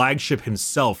Guilliman's flagship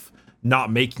himself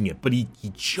not making it, but he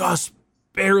just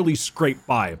barely scraped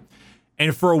by.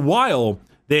 And for a while,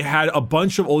 they had a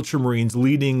bunch of Ultramarines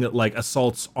leading like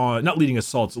assaults on, not leading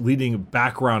assaults, leading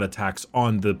background attacks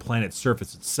on the planet's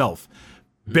surface itself,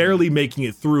 barely making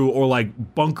it through or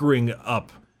like bunkering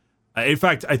up. In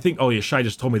fact, I think, Shai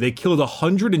just told me they killed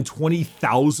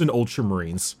 120,000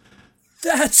 Ultramarines.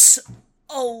 That's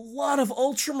a lot of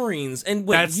Ultramarines. And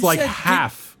wait, that's like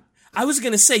half. I was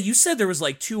going to say, you said there was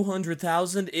like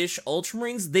 200,000-ish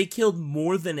Ultramarines. They killed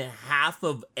more than half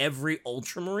of every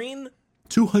Ultramarine?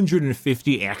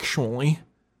 250, actually.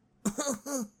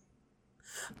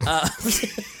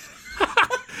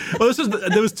 Well,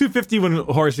 there was 250 when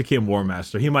Horus became War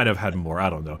Master. He might have had more. I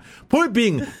don't know. Point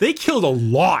being, they killed a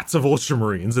lot of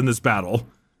Ultramarines in this battle.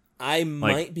 I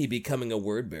might be becoming a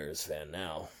Word Bearers fan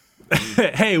now.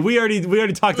 Hey, we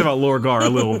already talked about Lorgar a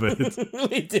little bit.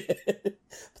 We did.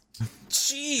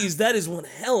 Jeez, that is one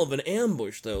hell of an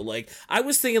ambush, though. Like, I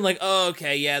was thinking, like, oh,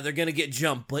 okay, yeah, they're gonna get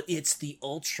jumped, but it's the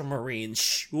Ultramarines.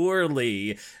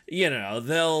 Surely,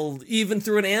 they'll, even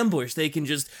through an ambush, they can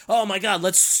just, oh my god,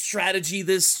 let's strategy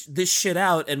this shit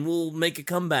out, and we'll make a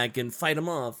comeback and fight them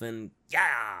off, and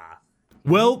yeah.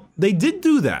 Well, they did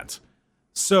do that.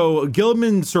 So,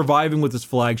 Guilliman surviving with his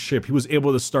flagship, he was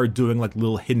able to start doing, like,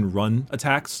 little hidden run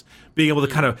attacks, being able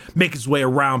to kind of make his way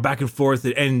around back and forth,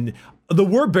 and the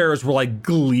word bearers were like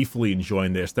gleefully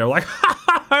enjoying this. They're like, ha,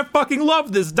 ha, I fucking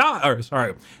love this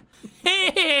sorry.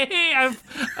 I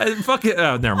fucking,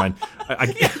 oh, never mind. I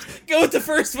Go with the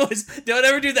first voice. Don't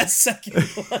ever do that second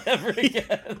one ever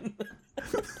again.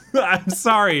 I'm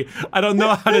sorry. I don't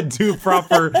know how to do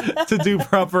proper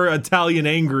Italian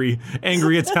angry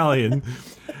Italian.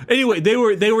 Anyway, they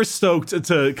were stoked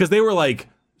because they were like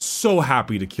so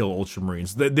happy to kill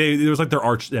Ultramarines. It was like their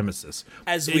arch nemesis.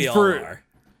 As we all are.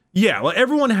 Yeah, well,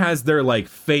 everyone has their, like,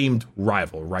 famed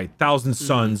rival, right? Thousand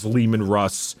Sons, Leman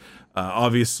Russ.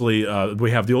 Obviously,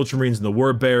 we have the Ultramarines and the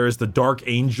Word Bearers, the Dark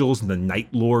Angels and the Night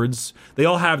Lords. They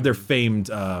all have their famed,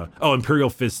 Imperial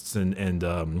Fists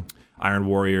and Iron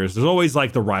Warriors. There's always,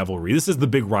 like, the rivalry. This is the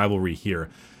big rivalry here.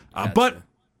 Gotcha. But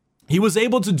he was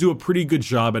able to do a pretty good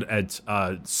job at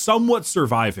somewhat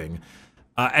surviving.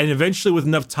 And eventually, with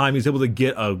enough time, he was able to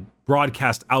get a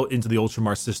broadcast out into the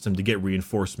Ultramar system to get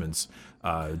reinforcements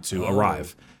to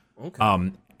arrive.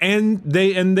 Okay. And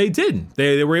they did.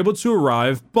 They were able to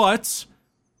arrive, but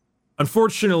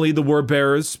unfortunately, the word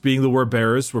bearers, being the word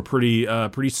bearers, were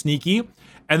pretty sneaky,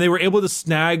 and they were able to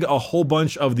snag a whole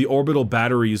bunch of the orbital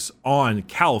batteries on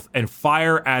Calth and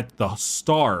fire at the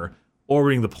star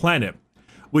orbiting the planet,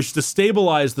 which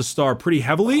destabilized the star pretty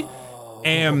heavily.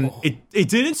 And it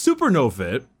didn't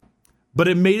supernova it, but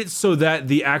it made it so that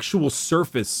the actual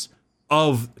surface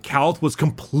of Calth was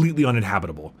completely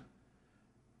uninhabitable.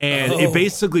 And it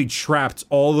basically trapped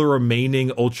all the remaining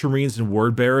Ultramarines and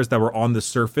Word Bearers that were on the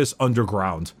surface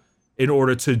underground in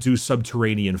order to do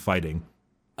subterranean fighting.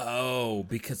 Oh,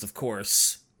 because of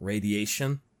course,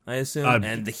 radiation, I assume,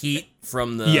 and the heat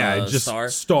from the just star?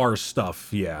 Star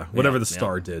stuff, whatever the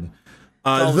star did.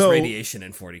 always radiation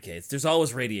in 40K. There's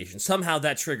always radiation. Somehow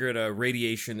that triggered a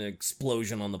radiation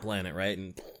explosion on the planet, right?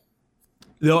 And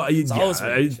there's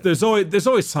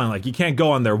always something like you can't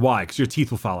go on there. Why? Because your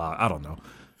teeth will fall out. I don't know.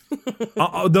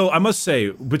 Though I must say,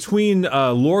 between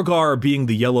Lorgar being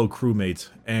the yellow crewmate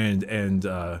and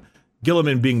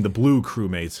Guilliman being the blue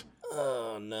crewmate,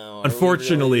 oh no!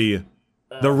 Unfortunately,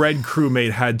 the red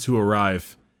crewmate had to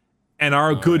arrive, and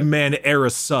our good man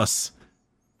Erasus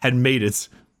had made it.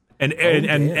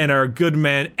 And our good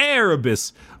man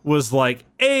Erebus was like,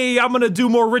 hey, I'm gonna do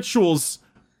more rituals.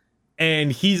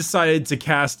 And he decided to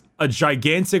cast a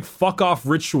gigantic fuck-off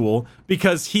ritual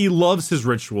because he loves his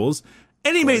rituals.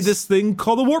 And he made this thing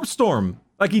called the Warp Storm,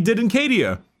 like he did in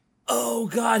Cadia. Oh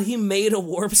god, he made a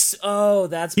warp oh,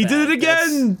 that's He bad. did it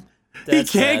again! He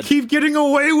can't keep getting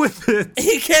away with it!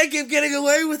 He can't keep getting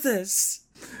away with this!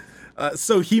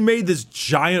 So he made this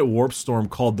giant warp storm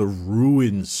called the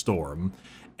Ruin Storm.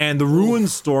 And the Ruin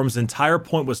Storm's entire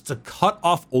point was to cut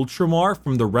off Ultramar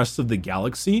from the rest of the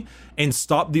galaxy and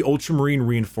stop the Ultramarine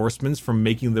reinforcements from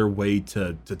making their way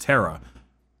to Terra.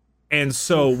 And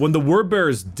so when the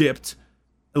Wordbearers dipped,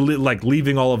 like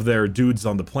leaving all of their dudes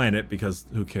on the planet, because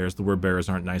who cares, the Wordbearers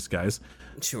aren't nice guys.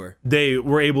 Sure. They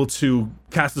were able to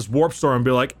cast this warp storm and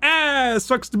be like, it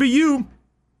sucks to be you.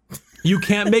 You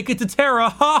can't make it to Terra,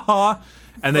 haha.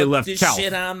 And they left Cal.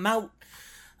 Shit, I'm out.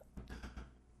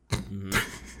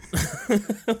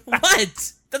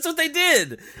 What? That's what they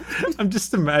did. I'm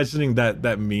just imagining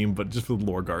that meme, but just with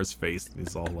Lorgar's face.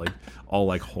 He's all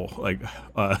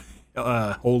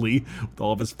holy with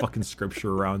all of his fucking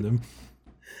scripture around him.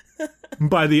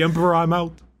 By the Emperor, I'm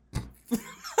out.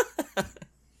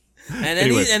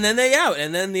 And then they out,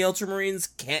 and then the Ultramarines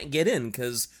can't get in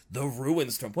because the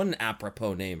Ruin Storm. What an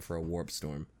apropos name for a warp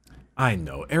storm. I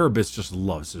know, Erebus just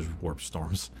loves his warp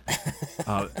storms.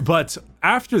 But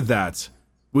after that,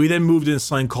 we then moved into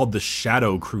something called the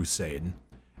Shadow Crusade.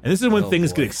 And this is when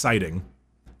things get exciting.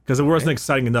 Because it wasn't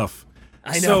exciting enough.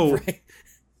 I know, right?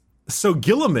 So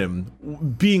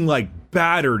Guilliman, being like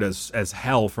battered as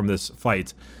hell from this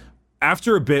fight,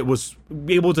 after a bit was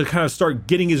able to kind of start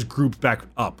getting his group back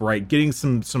up, right? Getting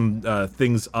some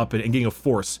things up and getting a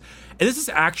force. And this is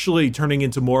actually turning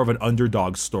into more of an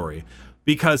underdog story.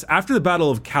 Because after the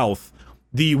Battle of Kauth,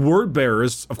 the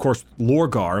Wordbearers, of course,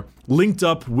 Lorgar, linked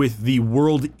up with the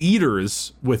World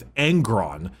Eaters with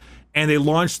Angron, and they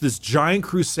launched this giant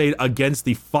crusade against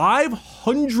the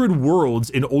 500 worlds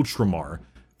in Ultramar.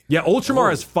 Yeah,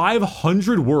 Ultramar has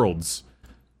 500 worlds.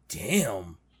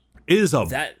 Damn. It is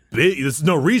big. There's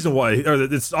no reason why, or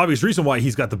it's obvious reason why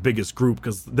he's got the biggest group,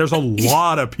 because there's a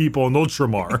lot of people in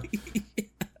Ultramar.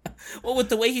 Well, with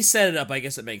the way he set it up, I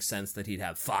guess it makes sense that he'd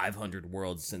have 500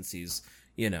 worlds since he's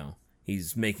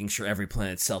making sure every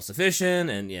planet's self-sufficient,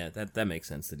 and yeah, that makes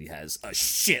sense that he has a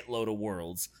shitload of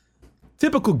worlds.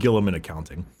 Typical Guilliman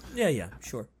accounting. Yeah,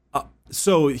 sure.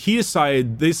 So they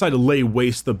decided to lay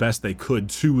waste the best they could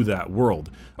to that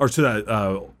world, or to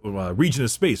that region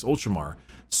of space, Ultramar.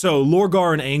 So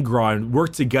Lorgar and Angron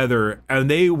worked together,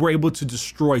 and they were able to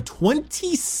destroy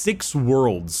 26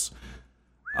 worlds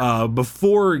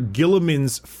before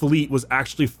Guilliman's fleet was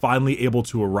actually finally able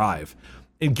to arrive.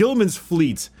 And Guilliman's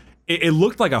fleet, it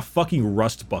looked like a fucking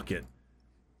rust bucket.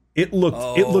 It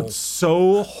looked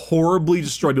so horribly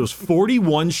destroyed. It was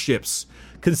 41 ships,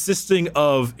 consisting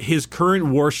of his current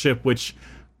warship, which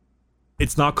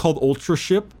it's not called Ultra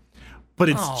Ship, but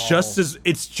it's just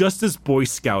as Boy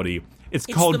Scouty. It's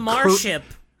called the Marship.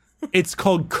 It's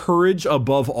called Courage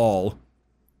Above All.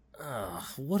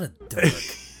 What a dork.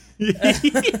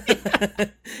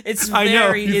 It's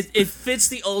very it fits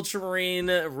the Ultramarine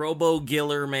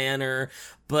Robo-Giller manner,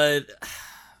 but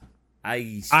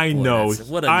I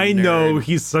know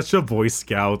he's such a Boy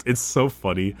Scout. It's so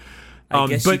funny. I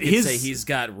guess you could say he's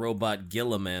got robot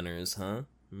Gilla manners, huh?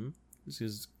 This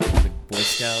is the Boy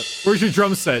Scout. Where's your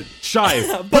drum set? Shy.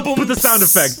 Put the sound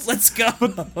effects. Let's go.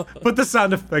 Put the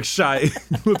sound effects, Shy.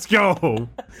 Let's go.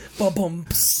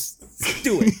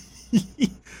 Do it.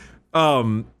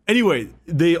 Anyway,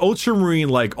 the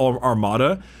Ultramarine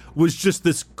armada was just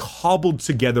this cobbled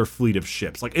together fleet of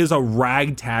ships. Like, it was a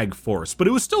ragtag force, but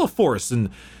it was still a force, and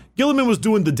Guilliman was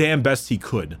doing the damn best he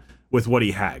could with what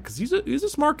he had, because he's a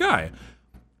smart guy.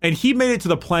 And he made it to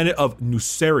the planet of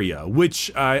Nuceria,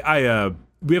 which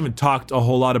we haven't talked a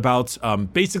whole lot about.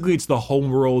 Basically, it's the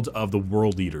homeworld of the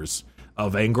World Eaters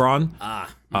of Angron.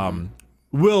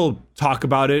 We'll talk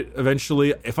about it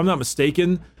eventually. If I'm not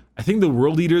mistaken, I think the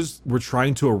World Eaters were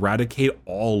trying to eradicate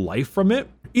all life from it.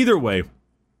 Either way,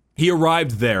 he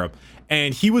arrived there,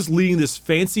 and he was leading this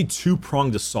fancy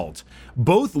two-pronged assault.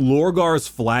 Both Lorgar's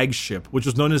flagship, which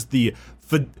was known as the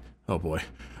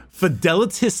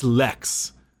Fidelitas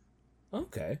Lex.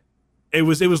 Okay. It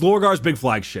was Lorgar's big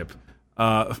flagship.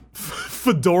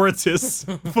 Fedoritus.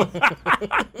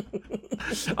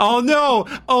 Oh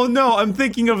no! I'm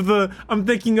thinking of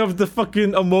the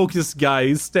fucking Amokus guy.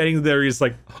 He's standing there. He's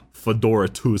like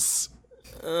Fedoritus.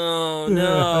 Oh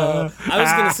no! I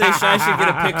was gonna say Shai should get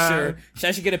a picture.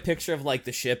 Shai should get a picture of like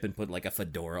the ship and put like a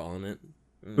fedora on it.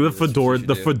 The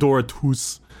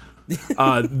Fedoritus.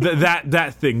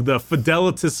 That thing, the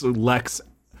Fidelitas Lex,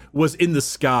 was in the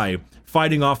sky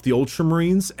fighting off the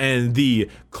Ultramarines and the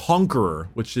Conqueror,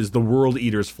 which is the World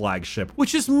Eater's flagship,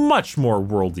 which is much more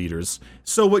World Eaters.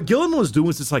 So what Guilliman was doing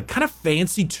was this like kind of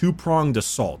fancy two-pronged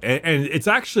assault, and it's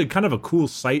actually kind of a cool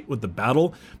sight with the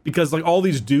battle because like all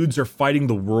these dudes are fighting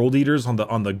the World Eaters on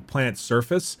the planet's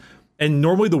surface, and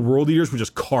normally the World Eaters would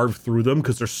just carve through them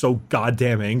because they're so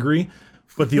goddamn angry,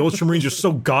 but the Ultramarines are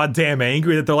so goddamn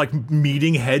angry that they're like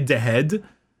meeting head to head,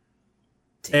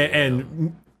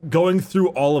 and going through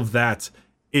all of that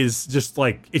is just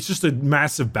like, it's just a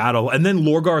massive battle. And then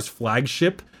Lorgar's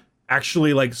flagship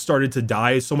actually like started to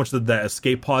die so much that the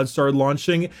escape pod started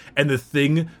launching and the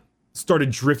thing started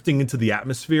drifting into the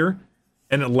atmosphere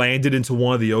and it landed into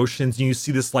one of the oceans, and you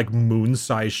see this like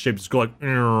moon-sized ship just go like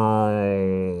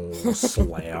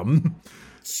slam.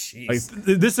 Jeez. Like,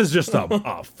 this is just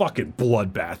a fucking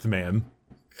bloodbath, man.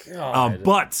 God.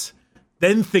 But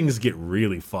then things get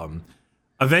really fun.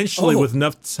 Eventually, with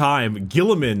enough time,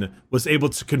 Guilliman was able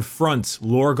to confront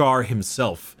Lorgar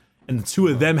himself, and the two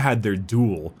of them had their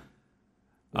duel.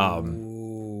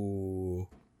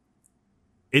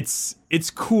 It's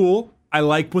cool. I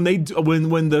like when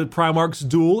when the Primarchs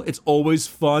duel. It's always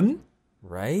fun.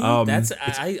 Right? That's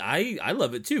I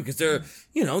love it too, because they're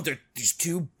these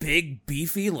two big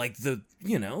beefy, like let's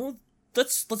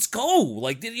go.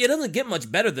 Like it doesn't get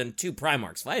much better than two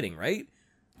Primarchs fighting, right?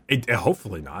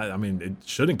 Hopefully not. I mean, it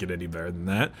shouldn't get any better than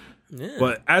that. Yeah.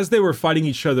 But as they were fighting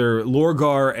each other,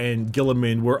 Lorgar and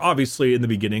Guilliman were obviously in the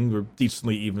beginning were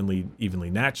decently evenly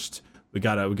matched.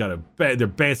 They're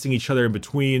bouncing each other in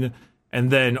between,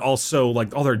 and then also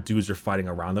like all their dudes are fighting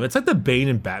around them. It's like the Bane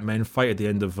and Batman fight at the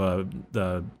end of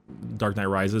the Dark Knight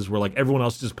Rises, where like everyone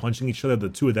else is just punching each other. The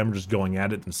two of them are just going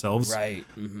at it themselves. Right.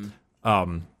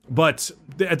 Mm-hmm. But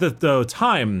at the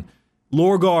time,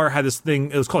 Lorgar had this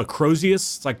thing, it was called a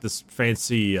Crozius. It's like this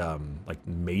fancy, like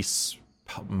mace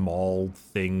maul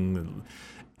thing.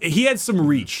 He had some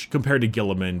reach compared to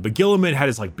Guilliman, but Guilliman had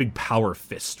his like big power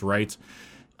fist, right?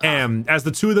 And as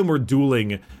the two of them were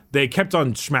dueling, they kept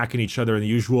on smacking each other in the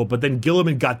usual, but then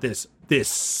Guilliman got this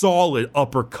solid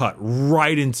uppercut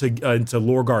right into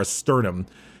Lorgar's sternum.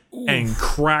 Oof. And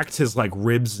cracked his like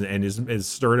ribs and his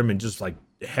sternum and just like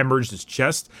hemorrhaged his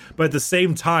chest. But at the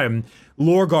same time,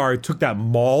 Lorgar took that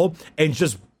maul and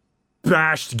just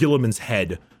bashed Guilliman's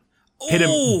head. Hit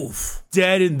him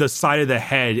dead in the side of the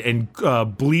head and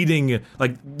bleeding.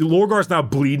 Like Lorgar's now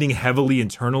bleeding heavily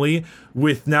internally,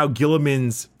 with now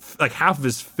Guilliman's like half of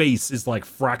his face is like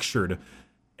fractured,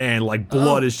 and like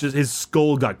blood is just, his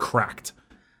skull got cracked.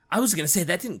 I was gonna say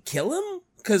that didn't kill him,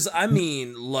 because I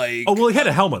mean like. Oh well, he had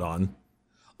a helmet on.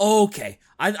 Okay,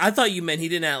 I thought you meant he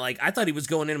didn't have, like, I thought he was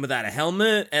going in without a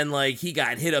helmet, and, like, he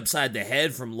got hit upside the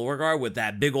head from Lorgar with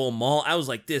that big old maul. I was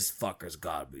like, this fucker's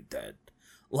gotta be dead.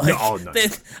 Like, no.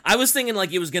 I was thinking,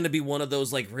 like, it was gonna be one of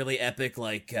those, like, really epic,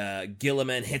 like,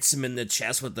 Guilliman hits him in the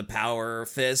chest with the power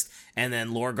fist, and then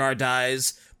Lorgar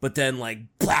dies, but then, like,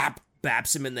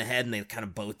 baps him in the head, and they kind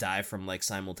of both die from, like,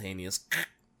 simultaneous,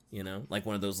 like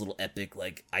one of those little epic,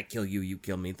 like, I kill you, you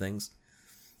kill me things.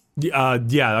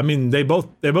 Yeah, I mean, they both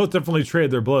definitely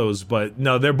traded their blows, but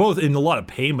no, they're both in a lot of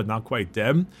pain, but not quite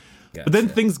dead. Gotcha. But then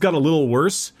things got a little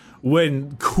worse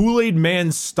when Kool-Aid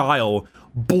Man style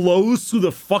blows through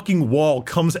the fucking wall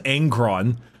comes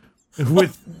Angron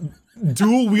with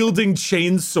dual wielding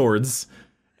chain swords,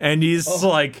 and he's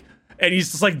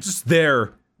just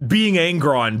there being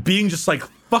Angron, being just like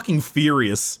fucking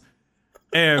furious,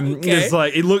 and it's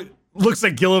like looks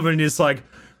at Guilliman and he's like,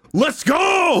 "Let's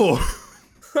go."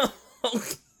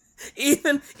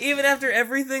 Even after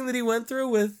everything that he went through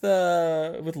with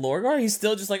Lorgar, he's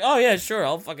still just like, oh yeah, sure,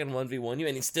 I'll fucking 1v1 you,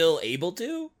 and he's still able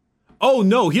to? Oh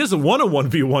no, he doesn't want to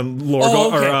 1v1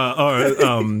 Lorgar,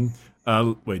 oh,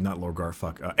 okay. Wait, not Lorgar,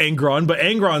 Angron, but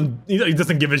Angron, he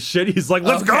doesn't give a shit, he's like,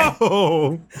 let's go!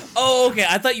 Oh, okay,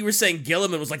 I thouut you were saying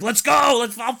Guilliman was like, let's go,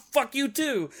 I'll fuck you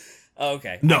too.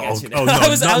 Okay. No, I got you now. No, I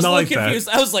was a little like confused.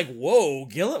 That. I was like, whoa,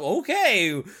 Guilliman, okay,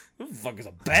 who the fuck is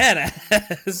a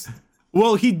badass?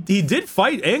 Well, he did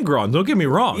fight Angron, don't get me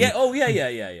wrong. Yeah,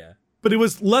 yeah. But it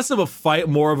was less of a fight,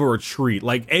 more of a retreat.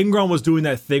 Like, Angron was doing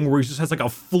that thing where he just has, like, a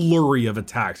flurry of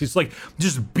attacks. He's, like,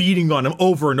 just beating on him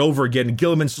over and over again. And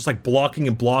Guilliman's just, like, blocking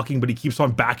and blocking, but he keeps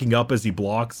on backing up as he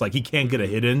blocks. Like, he can't get a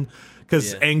hit in.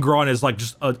 Because Angron is, like,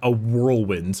 just a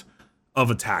whirlwind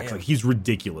of attacks. Damn. Like, he's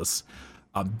ridiculous.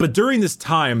 But during this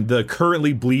time, the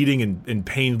currently bleeding and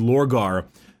pained Lorgar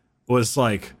was,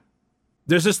 like...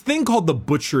 There's this thing called the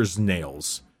Butcher's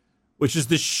Nails, which is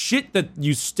this shit that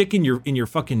you stick in your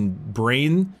fucking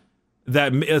brain.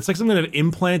 That it's like some kind of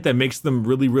implant that makes them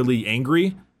really, really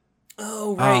angry.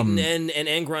 Oh, right. And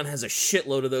Angron has a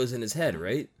shitload of those in his head,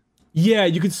 right? Yeah,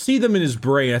 you can see them in his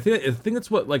brain. I think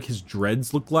that's what like his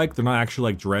dreads look like. They're not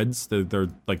actually like dreads. They're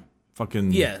like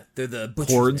fucking they're the Butcher's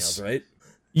Nails, right?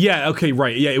 Yeah. Okay.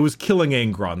 Right. Yeah. It was killing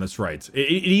Angron. That's right. It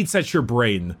eats at your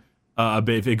brain a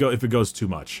bit if it goes too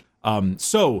much.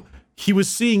 So he was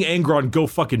seeing Angron go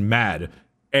fucking mad,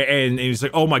 and he's like,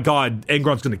 "Oh my god,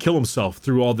 Angron's gonna kill himself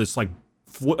through all this like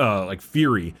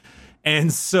fury."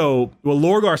 And so what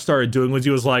Lorgar started doing was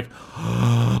he was like,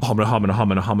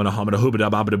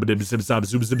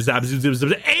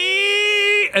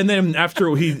 and then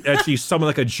after he actually summoned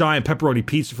like a giant pepperoni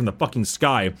pizza from the fucking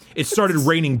sky, it started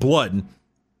raining blood.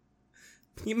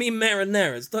 You mean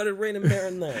marinara? It started raining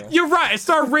marinara. You're right. It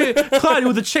started raining cloudy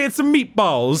with a chance of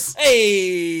meatballs.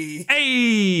 Hey.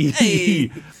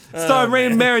 Started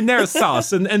raining marinara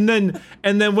sauce, and then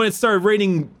when it started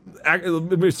raining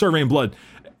blood,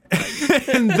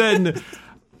 and then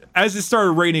as it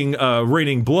started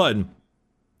raining blood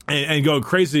and going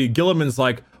crazy, Guilliman's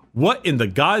like, "What in the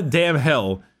goddamn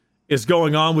hell is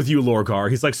going on with you, Lorgar?"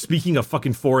 He's like speaking a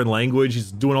fucking foreign language.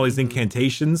 He's doing all these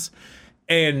incantations.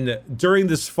 And during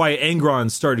this fight,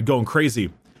 Angron started going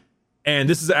crazy. And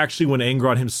this is actually when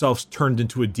Angron himself turned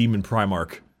into a demon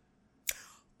Primarch.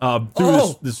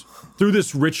 Through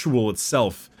this ritual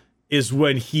itself is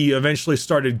when he eventually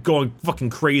started going fucking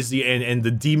crazy, and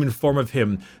the demon form of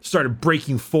him started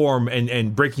breaking form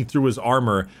and breaking through his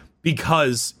armor,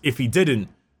 because if he didn't,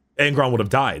 Angron would have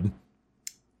died.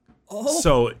 Oh.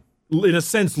 So, in a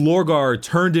sense, Lorgar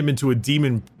turned him into a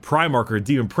demon Primarch or a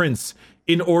demon prince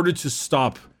in order to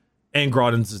stop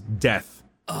Angron's death.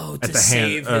 Oh, to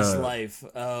save his life.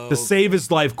 Oh. To save his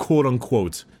life, quote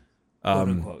unquote. Quote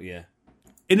unquote, yeah.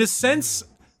 In a sense,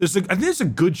 I think there's a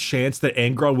good chance that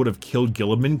Angron would have killed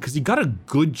Guilliman, because he got a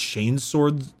good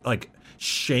chainsword like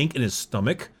shank in his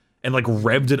stomach and like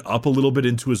revved it up a little bit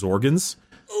into his organs.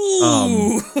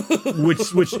 Ooh.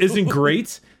 Which isn't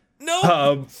great.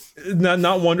 No,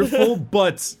 not wonderful,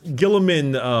 but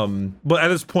Guilliman. But at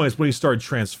this point, it's when he started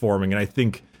transforming, and I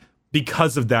think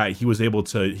because of that, he was able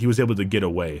to get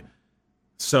away.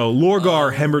 So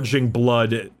Lorgar hemorrhaging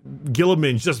blood,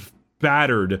 Guilliman just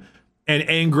battered, and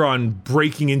Angron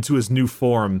breaking into his new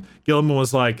form. Guilliman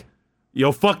was like,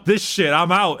 "Yo, fuck this shit,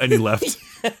 I'm out," and he left.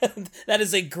 That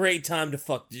is a great time to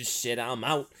fuck this shit. I'm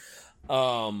out.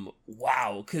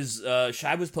 Wow, because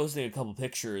Shai was posting a couple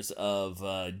pictures of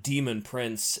Demon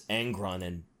Prince Angron,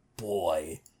 and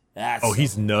boy,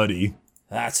 he's nutty.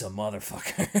 That's a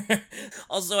motherfucker.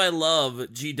 Also, I love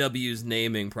GW's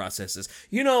naming processes.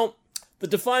 You know, the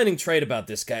defining trait about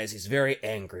this guy is he's very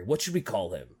angry. What should we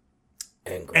call him?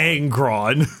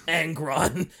 Angron.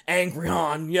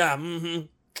 Angron, yeah, mm-hmm.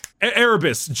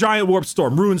 Erebus, Giant Warp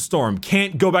Storm, Ruin Storm,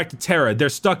 can't go back to Terra. They're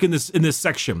stuck in this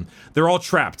section. They're all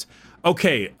trapped.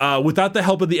 Okay, without the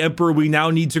help of the Emperor, we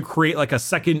now need to create like a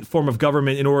second form of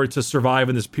government in order to survive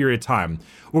in this period of time.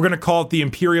 We're going to call it the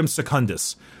Imperium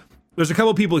Secundus. There's a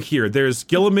couple people here. There's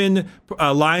Guilliman,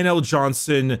 Lionel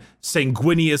Johnson,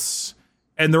 Sanguinius,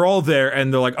 and they're all there,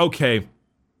 and they're like, okay,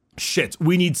 shit,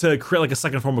 we need to create like a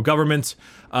second form of government.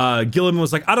 Guilliman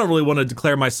was like, I don't really want to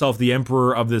declare myself the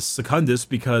Emperor of this Secundus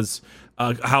because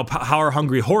how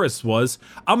power-hungry Horus was.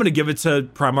 I'm going to give it to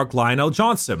Primarch Lionel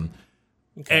Johnson.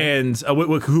 Okay. And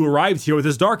who arrived here with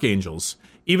his Dark Angels.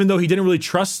 Even though he didn't really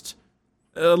trust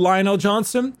Lionel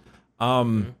Johnson,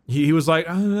 he was like,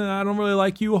 I don't really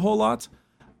like you a whole lot.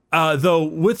 Though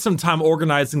with some time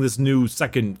organizing this new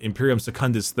second Imperium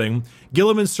Secundus thing,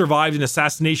 Guilliman survived an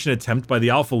assassination attempt by the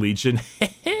Alpha Legion.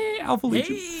 Alpha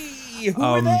Legion. Hey, who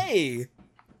are they?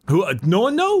 Who no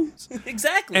one knows.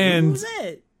 Exactly. Who's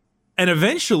it? And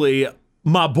eventually,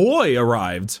 my boy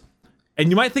arrived. And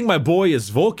you might think my boy is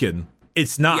Vulcan.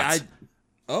 It's not. Yeah,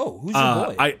 who's your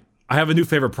boy? I have a new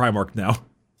favorite Primarch now.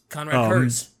 Conrad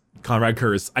Kurz. Conrad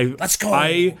Kurz. Let's go.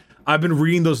 I've been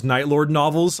reading those Night Lord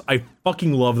novels. I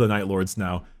fucking love the Night Lords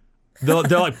now. They're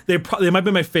like they might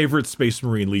be my favorite Space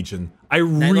Marine Legion. I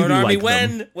really Lord Army, like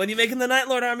them. When you making the Night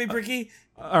Lord Army, Bricky?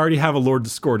 I already have a Lord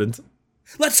Discordant.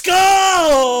 Let's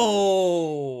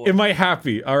go! Am I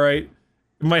happy? All right.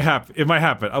 It might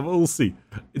happen. We'll see.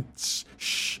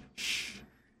 Shh.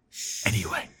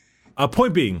 Anyway,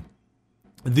 point being,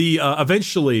 the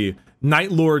eventually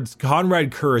Night Lord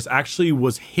Conrad Kurz actually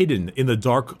was hidden in the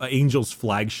Dark Angels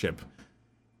flagship,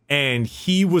 and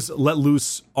he was let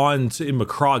loose onto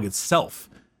Macragge itself,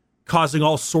 causing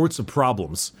all sorts of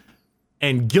problems.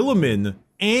 And Guilliman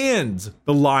and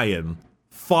the Lion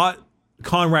fought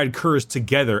Conrad Kurz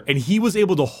together, and he was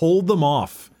able to hold them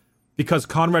off because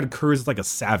Conrad Kurz is like a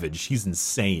savage. He's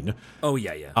insane. Oh,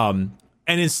 yeah. And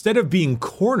instead of being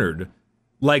cornered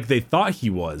like they thought he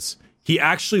was, he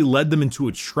actually led them into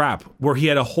a trap where he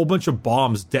had a whole bunch of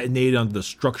bombs detonated on the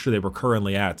structure they were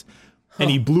currently at. And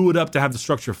he blew it up to have the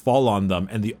structure fall on them.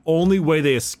 And the only way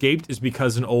they escaped is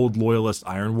because an old loyalist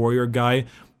Iron Warrior guy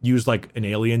used like an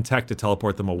alien tech to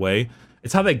teleport them away.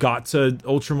 It's how they got to to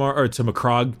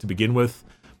Macragge to begin with.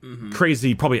 Mm-hmm.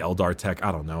 Crazy, probably Eldar tech.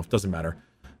 I don't know. It doesn't matter.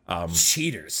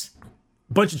 Cheaters.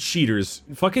 Bunch of cheaters.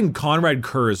 Fucking Conrad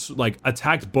Kurz like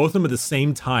attacked both of them at the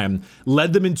same time,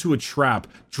 led them into a trap,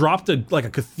 dropped a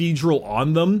cathedral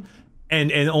on them,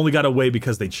 and only got away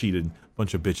because they cheated.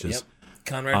 Bunch of bitches. Yep.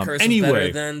 Conrad Kurz is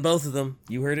better than both of them.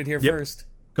 You heard it here first.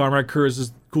 Conrad Kurz is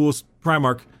the coolest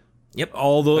Primarch. Yep.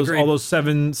 All those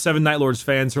seven Night Lords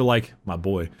fans are like, my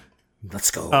boy.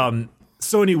 Let's go.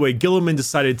 So anyway, Guilliman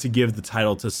decided to give the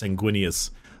title to Sanguinius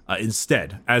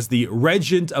instead, as the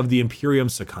Regent of the Imperium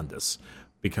Secundus,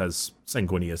 because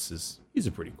Sanguinius he's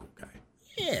a pretty cool guy.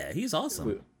 Yeah, he's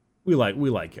awesome. We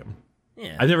like him.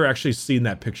 Yeah. I've never actually seen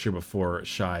that picture before,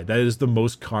 Shy. That is the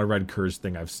most Conrad Kurz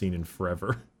thing I've seen in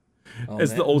forever.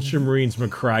 It's the Ultramarines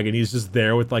Macragge, and he's just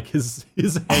there with like his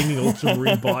hanging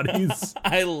Ultramarine bodies.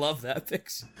 I love that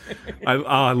picture.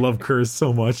 I love Kurz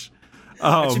so much.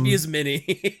 That should be his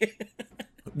mini.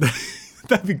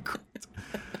 That'd be great.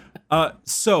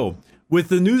 So, with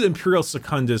the new Imperial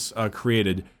Secundus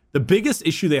created, the biggest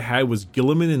issue they had was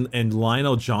Guilliman and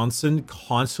Lionel Johnson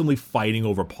constantly fighting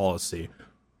over policy.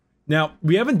 Now,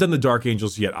 we haven't done the Dark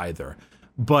Angels yet either,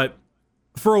 but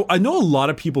I know a lot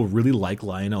of people really like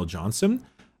Lionel Johnson.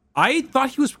 I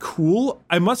thought he was cool.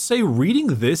 I must say, reading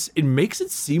this, it makes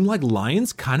it seem like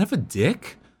Lion's kind of a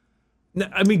dick.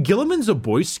 I mean, Guilliman's a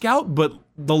Boy Scout, but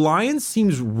the Lion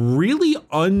seems really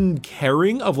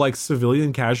uncaring of like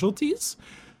civilian casualties.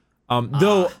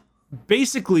 Though,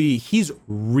 basically, he's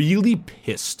really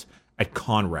pissed at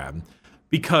Conrad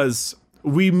because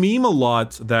we meme a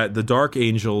lot that the Dark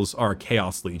Angels are a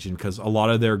Chaos Legion because a lot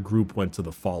of their group went to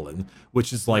the Fallen,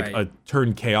 which is like a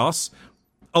turn chaos.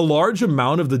 A large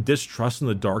amount of the distrust in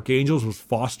the Dark Angels was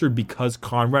fostered because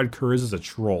Conrad Kurz is a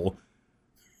troll.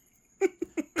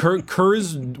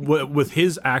 Kurz, with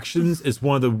his actions, is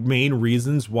one of the main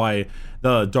reasons why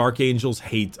the Dark Angels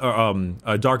hate. Some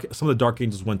of the Dark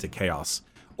Angels went to Chaos,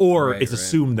 or it's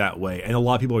assumed that way, and a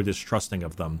lot of people are distrusting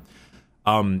of them.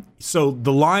 So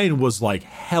the Lion was like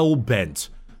hell bent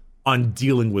on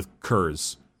dealing with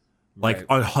Kurz, like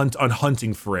on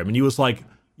hunting for him, and he was like,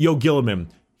 "Yo, Guilliman,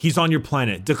 he's on your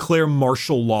planet. Declare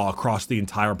martial law across the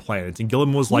entire planet." And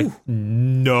Guilliman was like,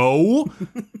 "No,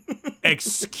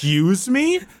 excuse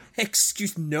me."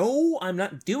 No, I'm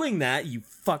not doing that, you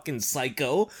fucking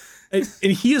psycho. And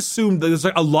he assumed that there's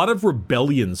like a lot of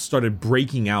rebellions started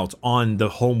breaking out on the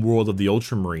home world of the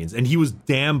Ultramarines, and he was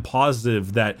damn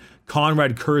positive that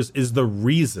Conrad Kurz is the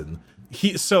reason.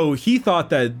 He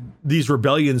thought that these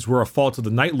rebellions were a fault of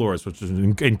the Night Lords, which is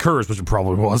in Kurz, which it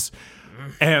probably was.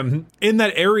 And in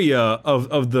that area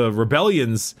of the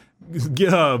rebellions,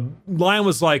 Lion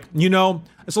was like,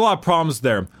 there's a lot of problems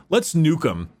there. Let's nuke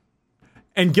them.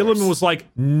 And Guilliman was like,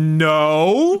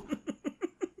 no.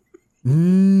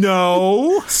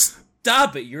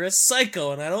 Stop it. You're a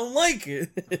psycho and I don't like it.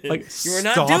 Like, you are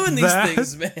not doing these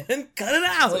things, man. Cut it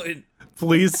out.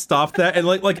 Please stop that. And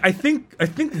like I think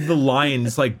the Lion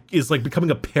is like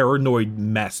becoming a paranoid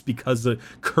mess because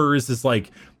Kurz is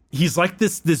like, he's like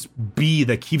this bee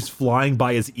that keeps flying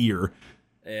by his ear,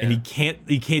 and he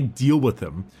can't deal with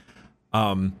him.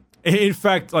 In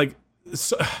fact, like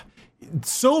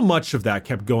so much of that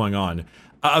kept going on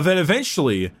that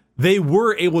eventually they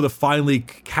were able to finally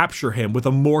capture him with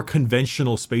a more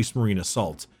conventional Space Marine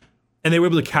assault, and they were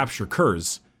able to capture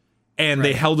Kurz, and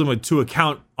they held him to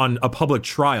account on a public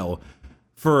trial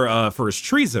for his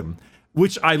treason,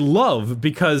 which I love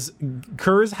because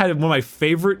Kurz had one of my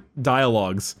favorite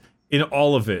dialogues in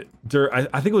all of it. I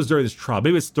think it was during this trial,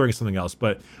 maybe it's during something else,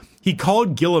 but he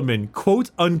called Guilliman,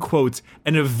 quote unquote,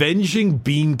 an avenging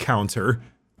bean counter.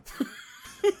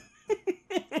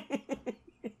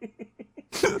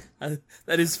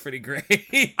 That is pretty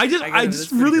great. I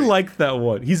just really like that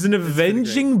one. He's an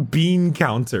avenging bean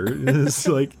counter. It's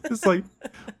like,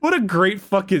 what a great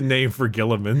fucking name for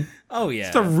Guilliman. Oh yeah,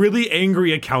 just a really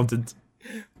angry accountant.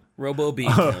 Robo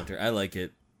bean counter. I like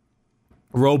it.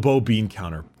 Robo bean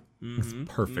counter. It's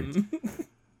perfect.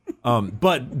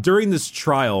 But during this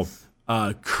trial,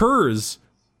 Kurz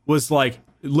was like,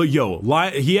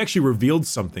 he actually revealed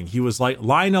something. He was like,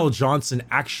 Lionel Johnson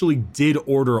actually did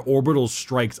order orbital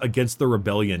strikes against the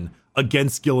rebellion,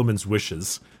 against Guilliman's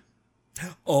wishes.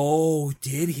 Oh,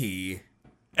 did he?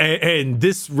 And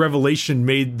this revelation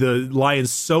made the Lion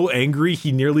so angry,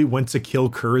 he nearly went to kill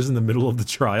Kurz in the middle of the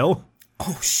trial.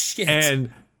 Oh, shit.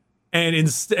 And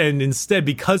instead,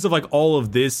 because of like all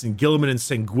of this, and Guilliman and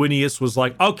Sanguinius was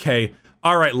like, okay,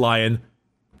 all right, Lion,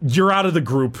 you're out of the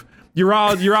group. You're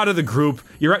out of the group.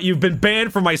 You've been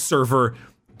banned from my server.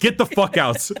 Get the fuck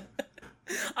out.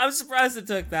 I'm surprised it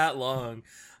took that long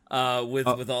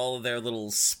with all of their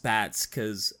little spats,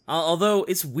 because although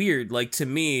it's weird, like to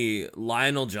me,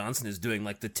 Lionel Johnson is doing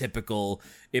like the typical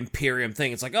Imperium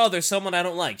thing. It's like, oh, there's someone I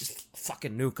don't like, just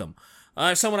fucking nuke him.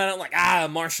 There's someone I don't like,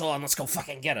 martial on, let's go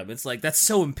fucking get him. It's like, that's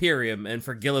so Imperium, and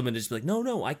for Guilliman to just be like,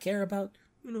 no, I care about,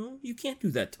 you can't do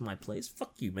that to my place.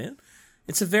 Fuck you, man.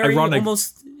 It's a very ironic.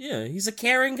 He's a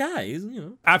caring guy.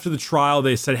 After the trial,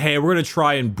 they said, hey, we're going to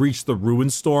try and breach the Ruin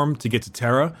Storm to get to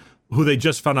Terra, who they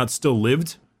just found out still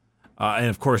lived. And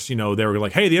of course, they were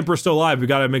like, hey, the Emperor's still alive. We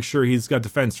got to make sure he's got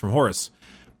defense from Horus.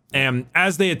 And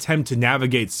as they attempt to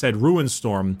navigate said Ruin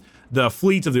Storm, the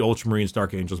fleet of the Ultramarines,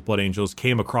 Dark Angels, Blood Angels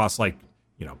came across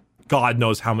God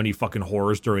knows how many fucking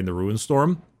horrors during the Ruin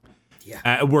Storm.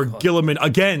 Yeah. Where Guilliman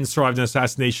again survived an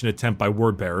assassination attempt by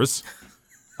word bearers.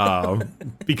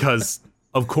 Because,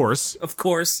 of course. Of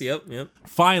course, yep.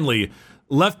 Finally,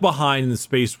 left behind in the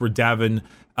space where Davin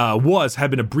had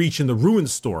been a breach in the Ruin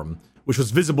Storm, which was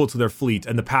visible to their fleet,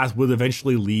 and the path would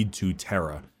eventually lead to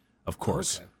Terra, of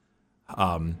course.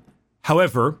 Okay.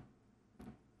 However,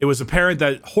 it was apparent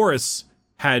that Horus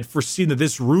had foreseen that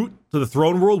this route to the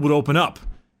throne world would open up,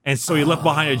 and so he left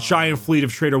behind a giant fleet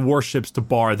of traitor warships to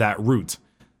bar that route.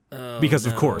 Because,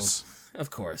 of course. Of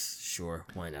course, sure,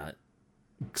 why not?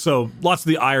 So lots of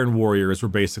the Iron Warriors were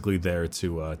basically there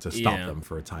to stop them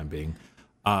for a time being.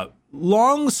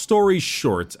 Long story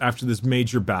short, after this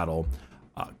major battle,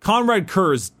 Conrad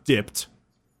Kurz dipped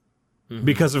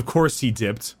because, of course, he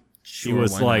dipped. Sure, he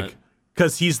was like,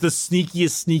 because he's the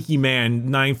sneakiest sneaky man,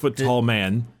 9 foot tall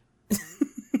man.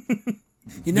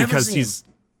 You never because see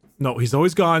him. He's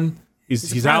always gone.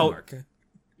 He's out. Mark.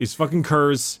 He's fucking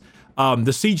Kurz.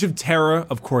 The Siege of Terra,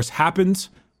 of course, happened.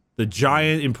 The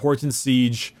giant, important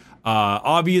siege.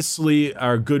 Obviously,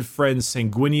 our good friend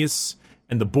Sanguinius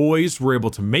and the boys were able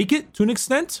to make it to an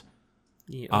extent.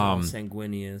 Yeah,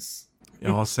 Sanguinius.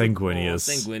 Sanguinius.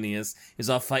 Sanguinius. He's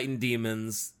all fighting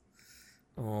demons.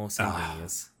 Oh,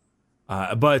 Sanguinius.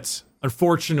 But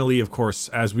unfortunately, of course,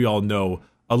 as we all know,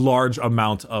 a large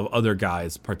amount of other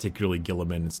guys, particularly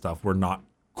Guilliman and stuff, were not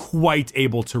quite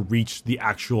able to reach the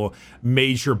actual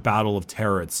major battle of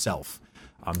Terra itself.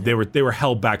 They were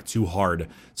held back too hard.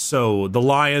 So the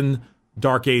Lion,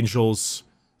 Dark Angels,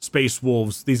 Space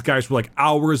Wolves, these guys were like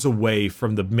hours away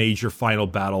from the major final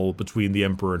battle between the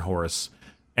Emperor and Horus.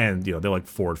 And, they're like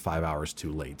 4 to 5 hours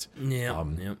too late. Yeah.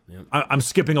 I'm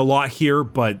skipping a lot here,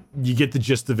 but you get the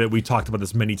gist of it. We talked about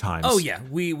this many times. Oh yeah,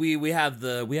 we have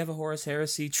a Horus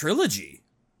Heresy trilogy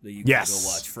that you can go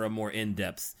watch for a more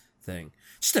in-depth thing.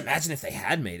 Just imagine if they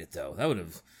had made it though. That would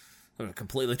have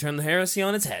completely turned the heresy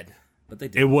on its head. But they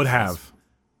did. It would have.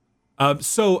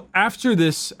 So after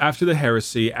the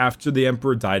heresy, after the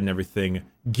Emperor died and everything,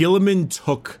 Guilliman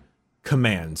took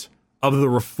command of the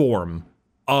reform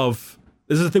of.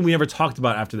 This is the thing we never talked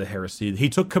about after the heresy. He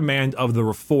took command of the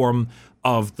reform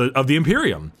of the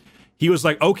Imperium. He was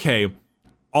like, okay,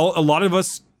 a lot of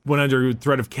us went under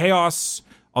threat of chaos.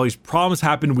 All these problems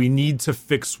happened. We need to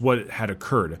fix what had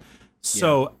occurred.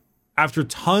 So after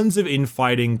tons of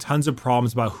infighting, tons of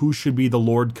problems about who should be the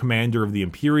Lord Commander of the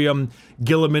Imperium,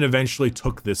 Guilliman eventually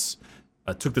took this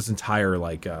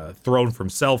entire throne for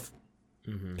himself.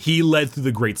 Mm-hmm. He led through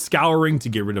the Great Scouring to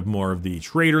get rid of more of the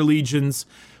traitor legions.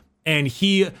 And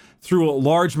he, through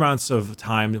large amounts of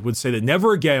time, would say that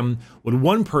never again would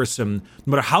one person,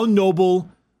 no matter how noble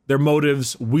their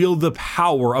motives, wield the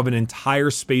power of an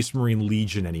entire Space Marine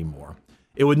Legion anymore.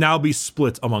 It would now be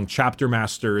split among chapter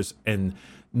masters, and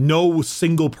no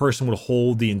single person would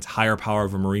hold the entire power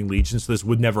of a Marine Legion, so this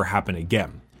would never happen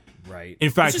again. Right. In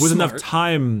fact, with enough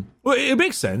time, well, it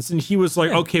makes sense. And he was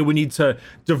like, okay, we need to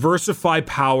diversify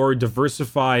power,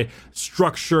 diversify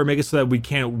structure, make it so that we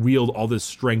can't wield all this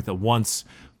strength at once.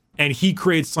 And he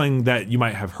creates something that you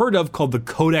might have heard of called the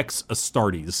Codex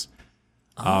Astartes.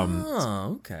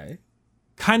 Okay.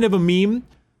 Kind of a meme.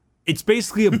 It's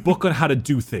basically a book on how to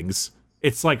do things.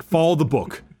 It's like, follow the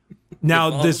book.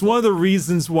 Now, this one of the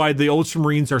reasons why the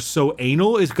Ultramarines are so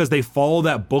anal is because they follow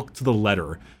that book to the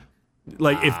letter.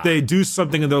 Like, if they do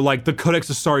something and they're like, the Codex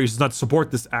Astartes does not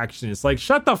support this action, it's like,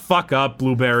 shut the fuck up,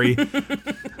 Blueberry.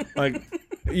 Like,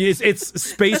 it's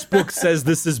Spacebook says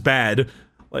this is bad.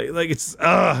 Like it's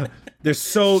they're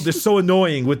so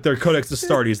annoying with their Codex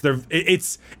Astartes.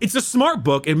 It's a smart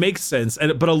book, it makes sense,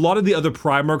 but a lot of the other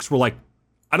Primarchs were like,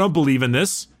 I don't believe in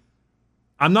this.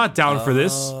 I'm not down for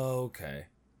this. Okay.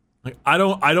 Like, I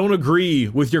don't agree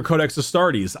with your Codex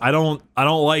Astartes. I don't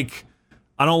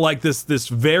like this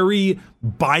very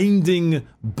binding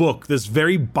book, this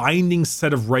very binding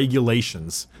set of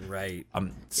regulations. Right.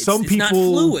 Some it's people, not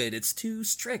fluid. It's too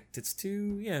strict. It's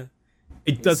too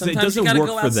It doesn't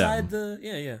work for them.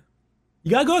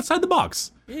 You gotta go outside the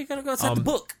box. Yeah, you gotta go outside the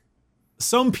book.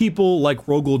 Some people, like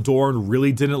Rogel Dorn,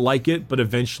 really didn't like it, but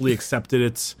eventually accepted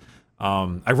it.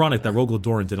 Ironic that Rogel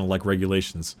Dorn didn't like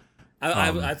regulations.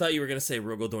 I thought you were gonna say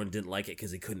Rogel Dorn didn't like it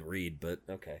because he couldn't read, but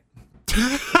okay.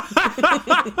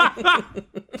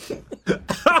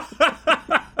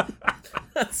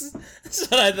 that's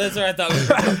what I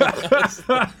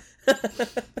thought.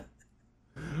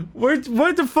 Where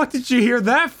the fuck did you hear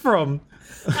that from?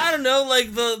 I don't know,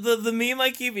 like the meme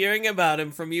I keep hearing about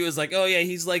him from you is like, oh yeah,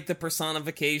 he's like the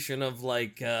personification of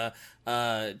like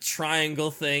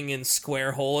triangle thing and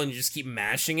square hole, and you just keep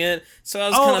mashing it. So I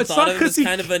was kind of thought of him as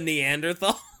kind of a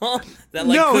Neanderthal that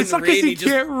like couldn't it's not because he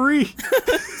can't read.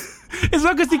 It's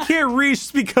not because he can't read,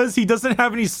 it's because he doesn't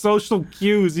have any social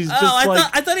cues. He's just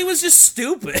I thought he was just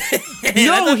stupid.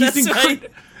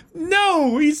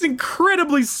 No, he's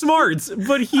incredibly smart,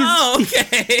 but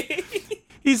okay.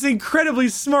 He's incredibly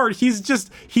smart. He's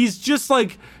just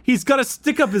like, he's got a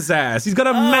stick up his ass. He's got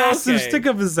a massive stick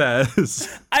up his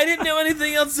ass. I didn't know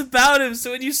anything else about him,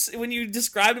 so when you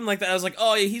described him like that, I was like,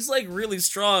 oh yeah, he's like really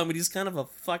strong, but he's kind of a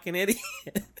fucking idiot.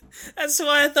 That's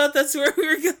why I thought that's where we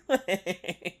were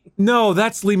going. No,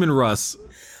 that's Lehman Russ.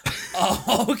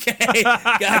 Oh, okay.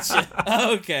 Gotcha.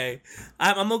 Okay.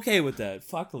 I'm okay with that.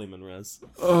 Fuck Lehman Russ.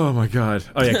 Oh my god.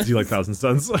 Oh yeah, because you like Thousand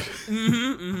Suns.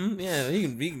 Yeah, he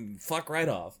can fuck right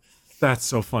off. That's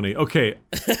so funny. Okay.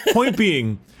 Point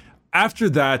being, after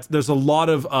that, there's a lot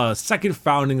of second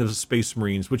founding of the Space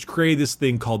Marines, which created this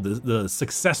thing called the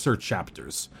successor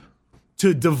chapters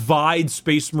to divide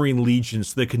Space Marine legions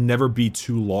so they could never be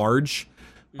too large.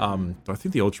 I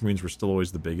think the Ultramarines were still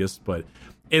always the biggest, but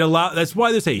that's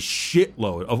why there's a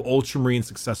shitload of Ultramarine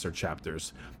successor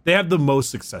chapters. They have the most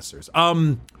successors.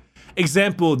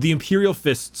 Example, the Imperial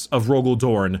Fists of Rogel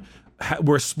Dorn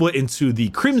were split into the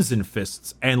Crimson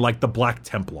Fists and like the Black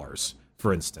Templars,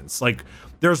 for instance. Like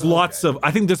there's lots of,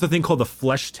 I think there's a thing called the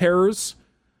Flesh Terrors,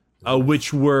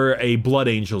 which were a Blood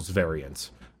Angels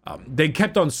variant. They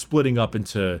kept on splitting up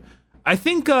into, I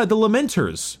think the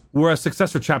Lamenters were a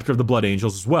successor chapter of the Blood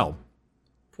Angels as well.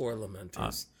 Poor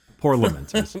Lamenters. Poor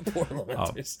Lamenters. Poor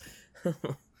Lamenters.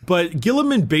 But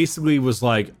Guilliman basically was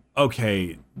like,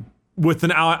 okay, with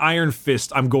an Iron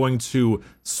Fist, I'm going to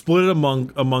split it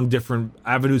among different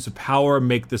avenues of power,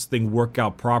 make this thing work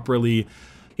out properly.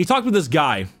 He talked with this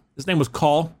guy. His name was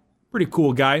Call. Pretty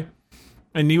cool guy.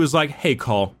 And he was like, hey,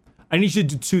 Call, I need you to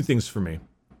do two things for me.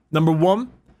 Number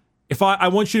one, if I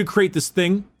want you to create this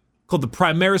thing called the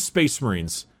Primaris Space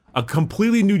Marines, a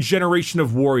completely new generation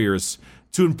of warriors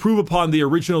to improve upon the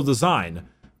original design.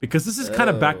 Because this is kind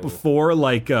of back before,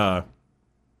 like,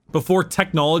 before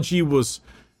technology was...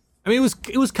 I mean,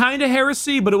 it was kind of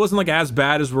heresy, but it wasn't, like, as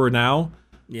bad as we're now.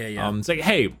 Yeah. It's like,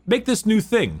 hey, make this new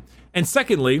thing. And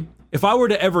secondly, if I were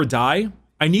to ever die,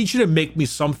 I need you to make me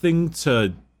something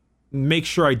to make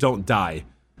sure I don't die.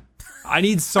 I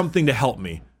need something to help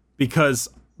me. Because,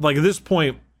 like, at this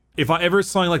point, if I ever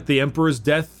something like the Emperor's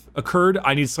death occurred,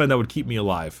 I need something that would keep me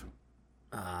alive.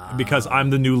 Because I'm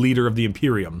the new leader of the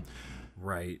Imperium.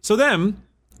 Right. So then,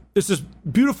 there's this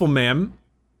beautiful man,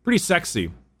 pretty sexy.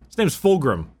 His name's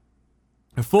Fulgrim.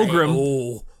 And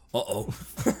Fulgrim...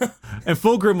 and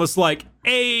Fulgrim was like,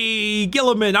 hey,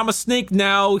 Guilliman, I'm a snake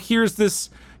now. Here's this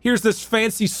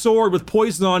fancy sword with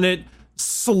poison on it.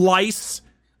 Slice.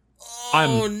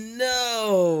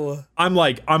 No.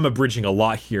 I'm abridging a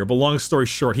lot here, but long story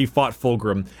short, he fought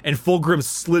Fulgrim, and Fulgrim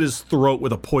slit his throat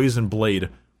with a poison blade.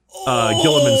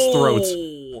 Guilliman's throat.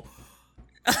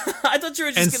 I thought you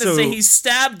were just gonna say he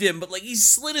stabbed him, but like he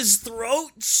slit his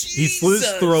throat. Jesus. He slit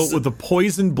his throat with a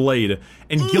poison blade,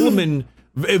 and Guilliman,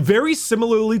 very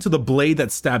similarly to the blade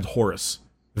that stabbed Horus,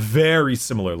 very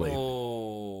similarly.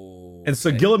 Oh. And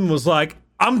so Guilliman was like,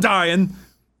 I'm dying.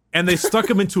 And they stuck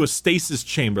him into a stasis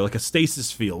chamber, like a stasis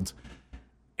field.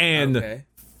 And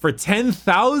for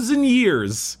 10,000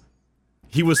 years,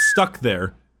 he was stuck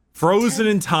there, frozen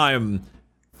in time,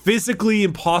 physically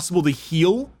impossible to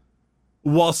heal,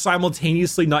 while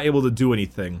simultaneously not able to do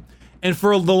anything. And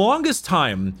for the longest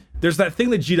time, there's that thing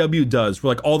that GW does,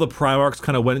 where like all the Primarchs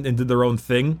kind of went and did their own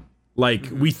thing. Like,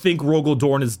 we think Rogel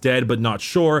Dorn is dead, but not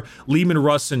sure. Leman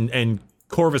Russ and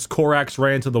Corvus Corax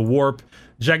ran into the warp.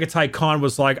 Jagatai Khan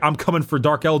was like, I'm coming for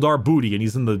Dark Eldar booty, and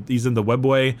he's in the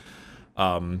webway.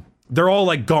 They're all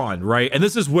like gone, right? And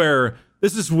this is where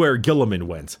Guilliman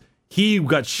went. He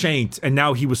got shanked, and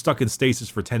now he was stuck in stasis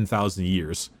for 10,000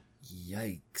 years.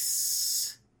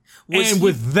 Yikes!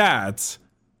 With that,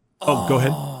 go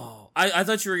ahead. I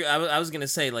thought you were. I was gonna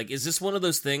say, like, is this one of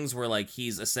those things where like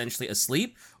he's essentially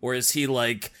asleep, or is he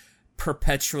like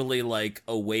perpetually like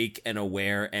awake and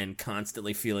aware and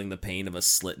constantly feeling the pain of a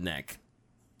slit neck?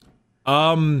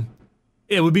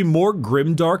 It would be more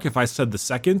grimdark if I said the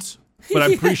second, but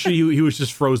I'm pretty sure he was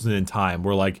just frozen in time.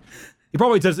 Where like he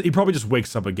probably just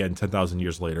wakes up again 10,000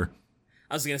 years later.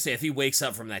 I was gonna say, if he wakes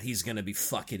up from that, he's gonna be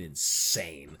fucking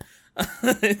insane.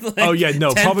 Like, oh yeah,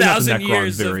 no, probably not the Necron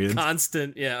years variant. Of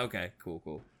constant, yeah, okay,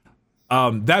 cool.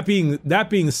 That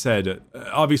being said,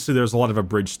 obviously there's a lot of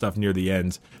abridged stuff near the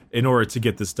end in order to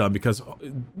get this done, because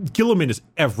Guilliman is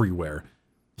everywhere.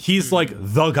 He's like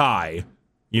the guy,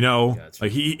 you know. Gotcha.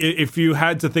 Like if you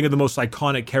had to think of the most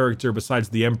iconic character besides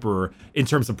the Emperor in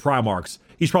terms of Primarchs,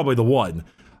 he's probably the one.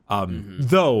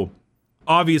 Though,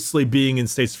 obviously being in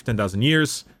stasis for 10,000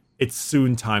 years, it's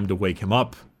soon time to wake him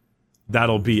up.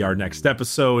 That'll be our next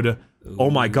episode. Oh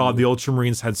my god, the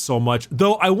Ultramarines had so much.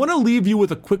 Though I want to leave you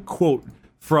with a quick quote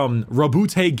from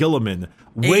ROBOUTE Guilliman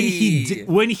when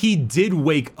he did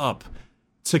wake up,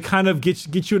 to kind of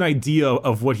get you an idea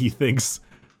of what he thinks.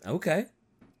 Okay.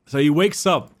 So he wakes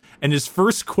up, and his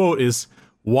first quote is,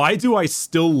 "Why do I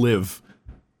still live?"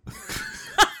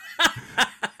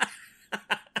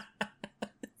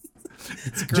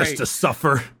 It's great. Just to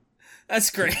suffer. That's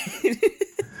great.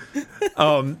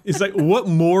 It's like, what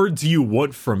more do you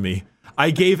want from me?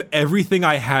 I gave everything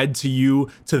I had to you,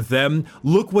 to them.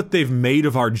 Look what they've made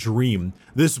of our dream.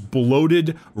 This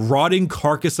bloated, rotting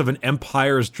carcass of an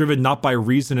empire is driven not by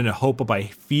reason and a hope, but by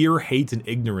fear, hate, and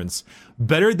ignorance.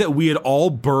 Better that we had all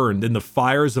burned in the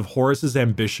fires of Horus's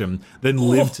ambition than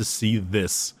live to see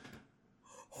this.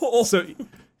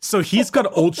 So he's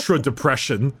got ultra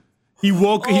depression. He's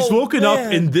woken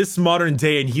up in this modern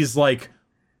day, and he's like,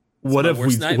 What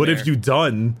have you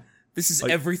done? This is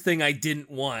like, everything I didn't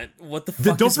want. What the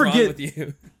fuck is wrong with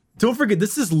you? Don't forget,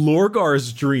 this is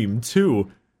Lorgar's dream,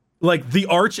 too. Like, the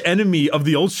arch enemy of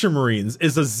the Ultramarines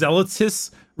is a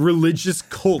zealotous religious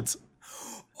cult.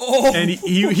 And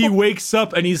he wakes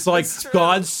up and he's like,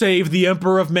 God save the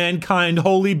Emperor of mankind,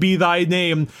 holy be thy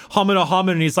name, Hamina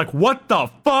Hamin. And he's like, what the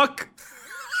fuck?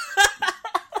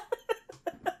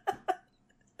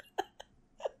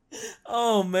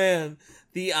 Oh, man.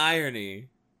 The irony.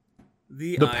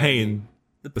 The pain.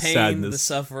 The pain, sadness. the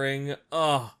suffering.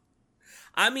 Oh.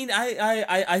 I mean,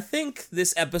 I think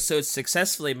this episode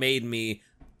successfully made me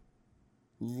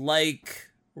like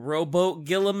Rowboat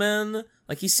Guilliman.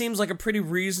 Like, he seems like a pretty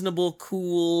reasonable,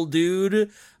 cool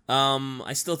dude.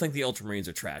 I still think the Ultramarines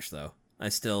are trash, though. I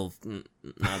still not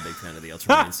a big fan of the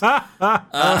Ultramarines.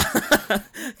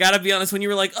 Gotta be honest, when you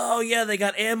were like, oh yeah, they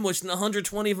got ambushed and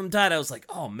 120 of them died, I was like,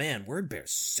 oh man,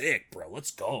 Wordbear's sick, bro. Let's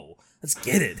go. Let's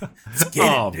get it. Let's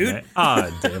get it, dude. Man.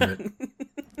 Ah, damn it.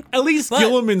 At least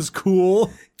Guilliman's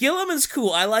cool. Guilliman's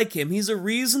cool. I like him. He's a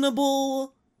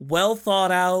reasonable, well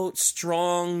thought out,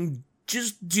 strong,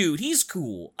 just dude. He's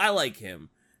cool. I like him.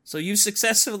 So you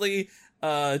successfully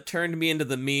turned me into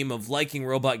the meme of liking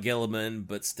Robot Guilliman,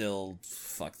 but still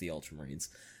fuck the Ultramarines.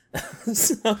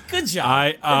 So, good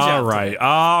job.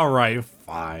 All right,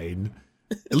 fine.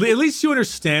 At least you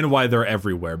understand why they're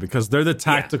everywhere, because they're the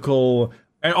tactical,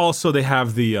 and also they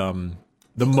have the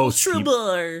most Ultra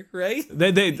Bar, right?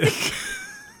 They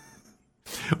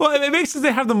well, it makes sense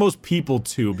they have the most people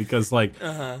too, because like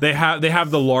they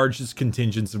have the largest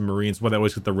contingents of Marines. Why they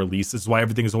always get the releases. Why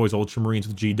everything is always Ultramarines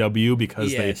with GW,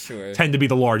 because they tend to be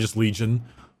the largest legion.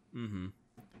 Mm-hmm.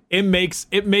 It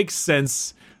makes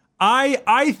sense.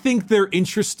 I think they're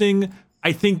interesting.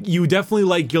 I think you definitely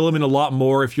like Guilliman a lot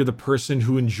more if you're the person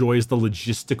who enjoys the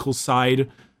logistical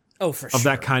side of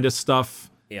that kind of stuff.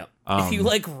 Yeah. If you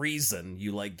like reason,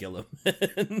 you like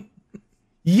Guilliman.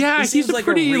 Yeah, he seems like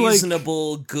a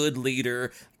reasonable, good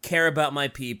leader. Care about my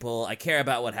people. I care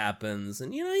about what happens,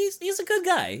 and you know he's a good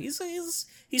guy. He's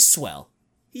swell.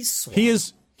 He's swell. He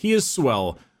is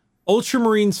swell.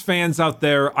 Ultramarines fans out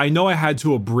there, I know I had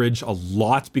to abridge a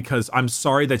lot because I'm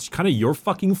sorry, that's kind of your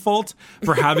fucking fault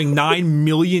for having 9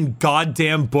 million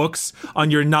goddamn books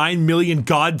on your 9 million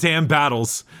goddamn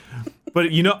battles.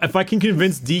 But, you know, if I can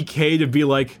convince DK to be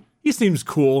like, he seems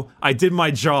cool, I did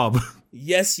my job.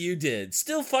 Yes, you did.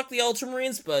 Still fuck the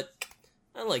Ultramarines, but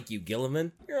I like you,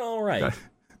 Guilliman. You're alright.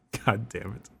 God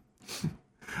damn it.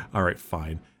 Alright,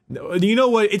 fine. No, you know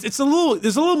what? It's a little.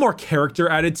 There's a little more character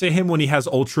added to him when he has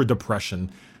ultra depression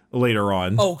later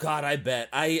on. Oh God, I bet.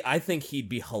 I think he'd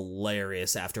be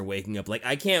hilarious after waking up. Like,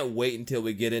 I can't wait until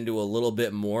we get into a little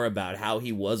bit more about how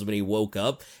he was when he woke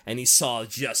up and he saw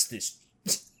just this.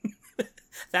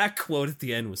 That quote at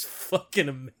the end was fucking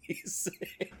amazing.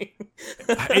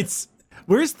 It's.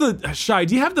 Where's the Shy?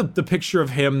 Do you have the picture of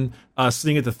him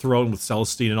sitting at the throne with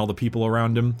Celestine and all the people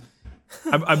around him?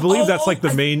 I believe that's like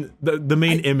the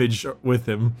main image with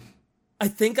him. I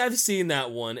think I've seen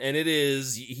that one, and it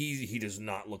is he does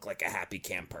not look like a happy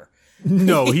camper.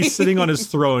 No, he's sitting on his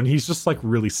throne. He's just like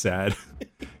really sad.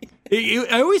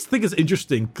 I always think it's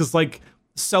interesting because like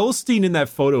Celestine in that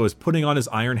photo is putting on his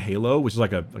iron halo, which is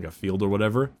like a field or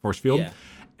whatever, force field. Yeah.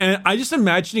 And I just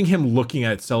imagining him looking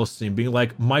at Celestine being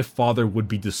like, my father would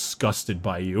be disgusted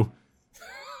by you.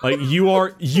 Like, you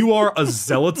are a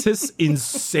zealotous,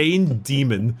 insane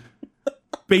demon.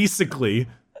 Basically.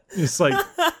 It's like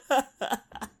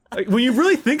when you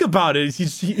really think about it,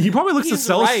 he probably looks at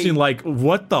Celestine like,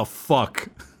 what the fuck?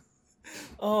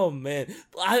 Oh man.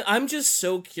 I'm just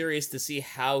so curious to see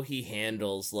how he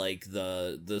handles like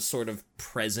the sort of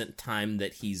present time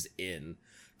that he's in.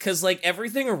 'Cause like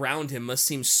everything around him must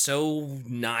seem so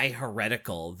nigh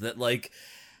heretical that like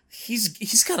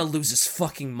he's gotta lose his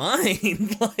fucking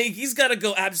mind. Like, he's gotta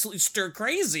go absolutely stir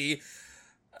crazy.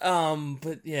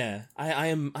 But yeah, I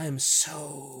am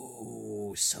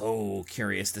so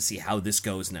curious to see how this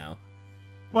goes now.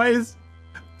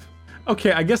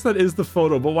 Okay, I guess that is the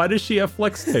photo, but why does she have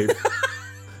flex tape?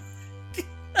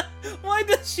 Why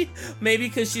does she? Maybe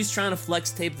because she's trying to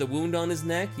flex tape the wound on his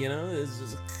neck, you know? It's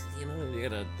just, you know, you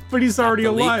gotta... But he's already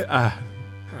alive.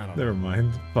 Never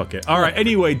mind. Fuck it. All right.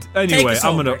 Anyway, I'm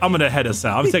gonna head us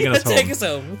out. I'm taking us home. Take us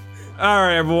home. All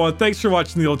right, everyone. Thanks for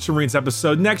watching the Ultramarines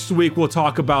episode. Next week we'll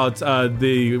talk about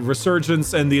the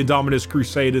resurgence and the Indominus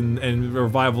Crusade and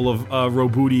revival of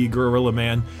ROBOUTE Gorilla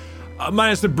Man. My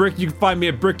name's the Brick. You can find me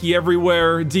at Bricky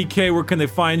everywhere. DK, where can they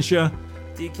find you?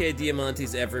 DK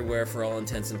Diamante's everywhere for all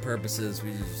intents and purposes.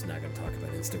 We're just not gonna talk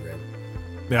about Instagram.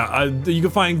 Yeah, you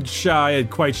can find Shy at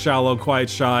Quite Shallow, Quiet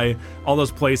Shy, all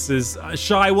those places.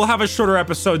 Shy, we'll have a shorter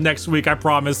episode next week, I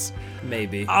promise.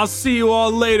 Maybe. I'll see you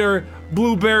all later.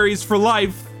 Blueberries for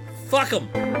life. Fuck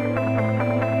 'em.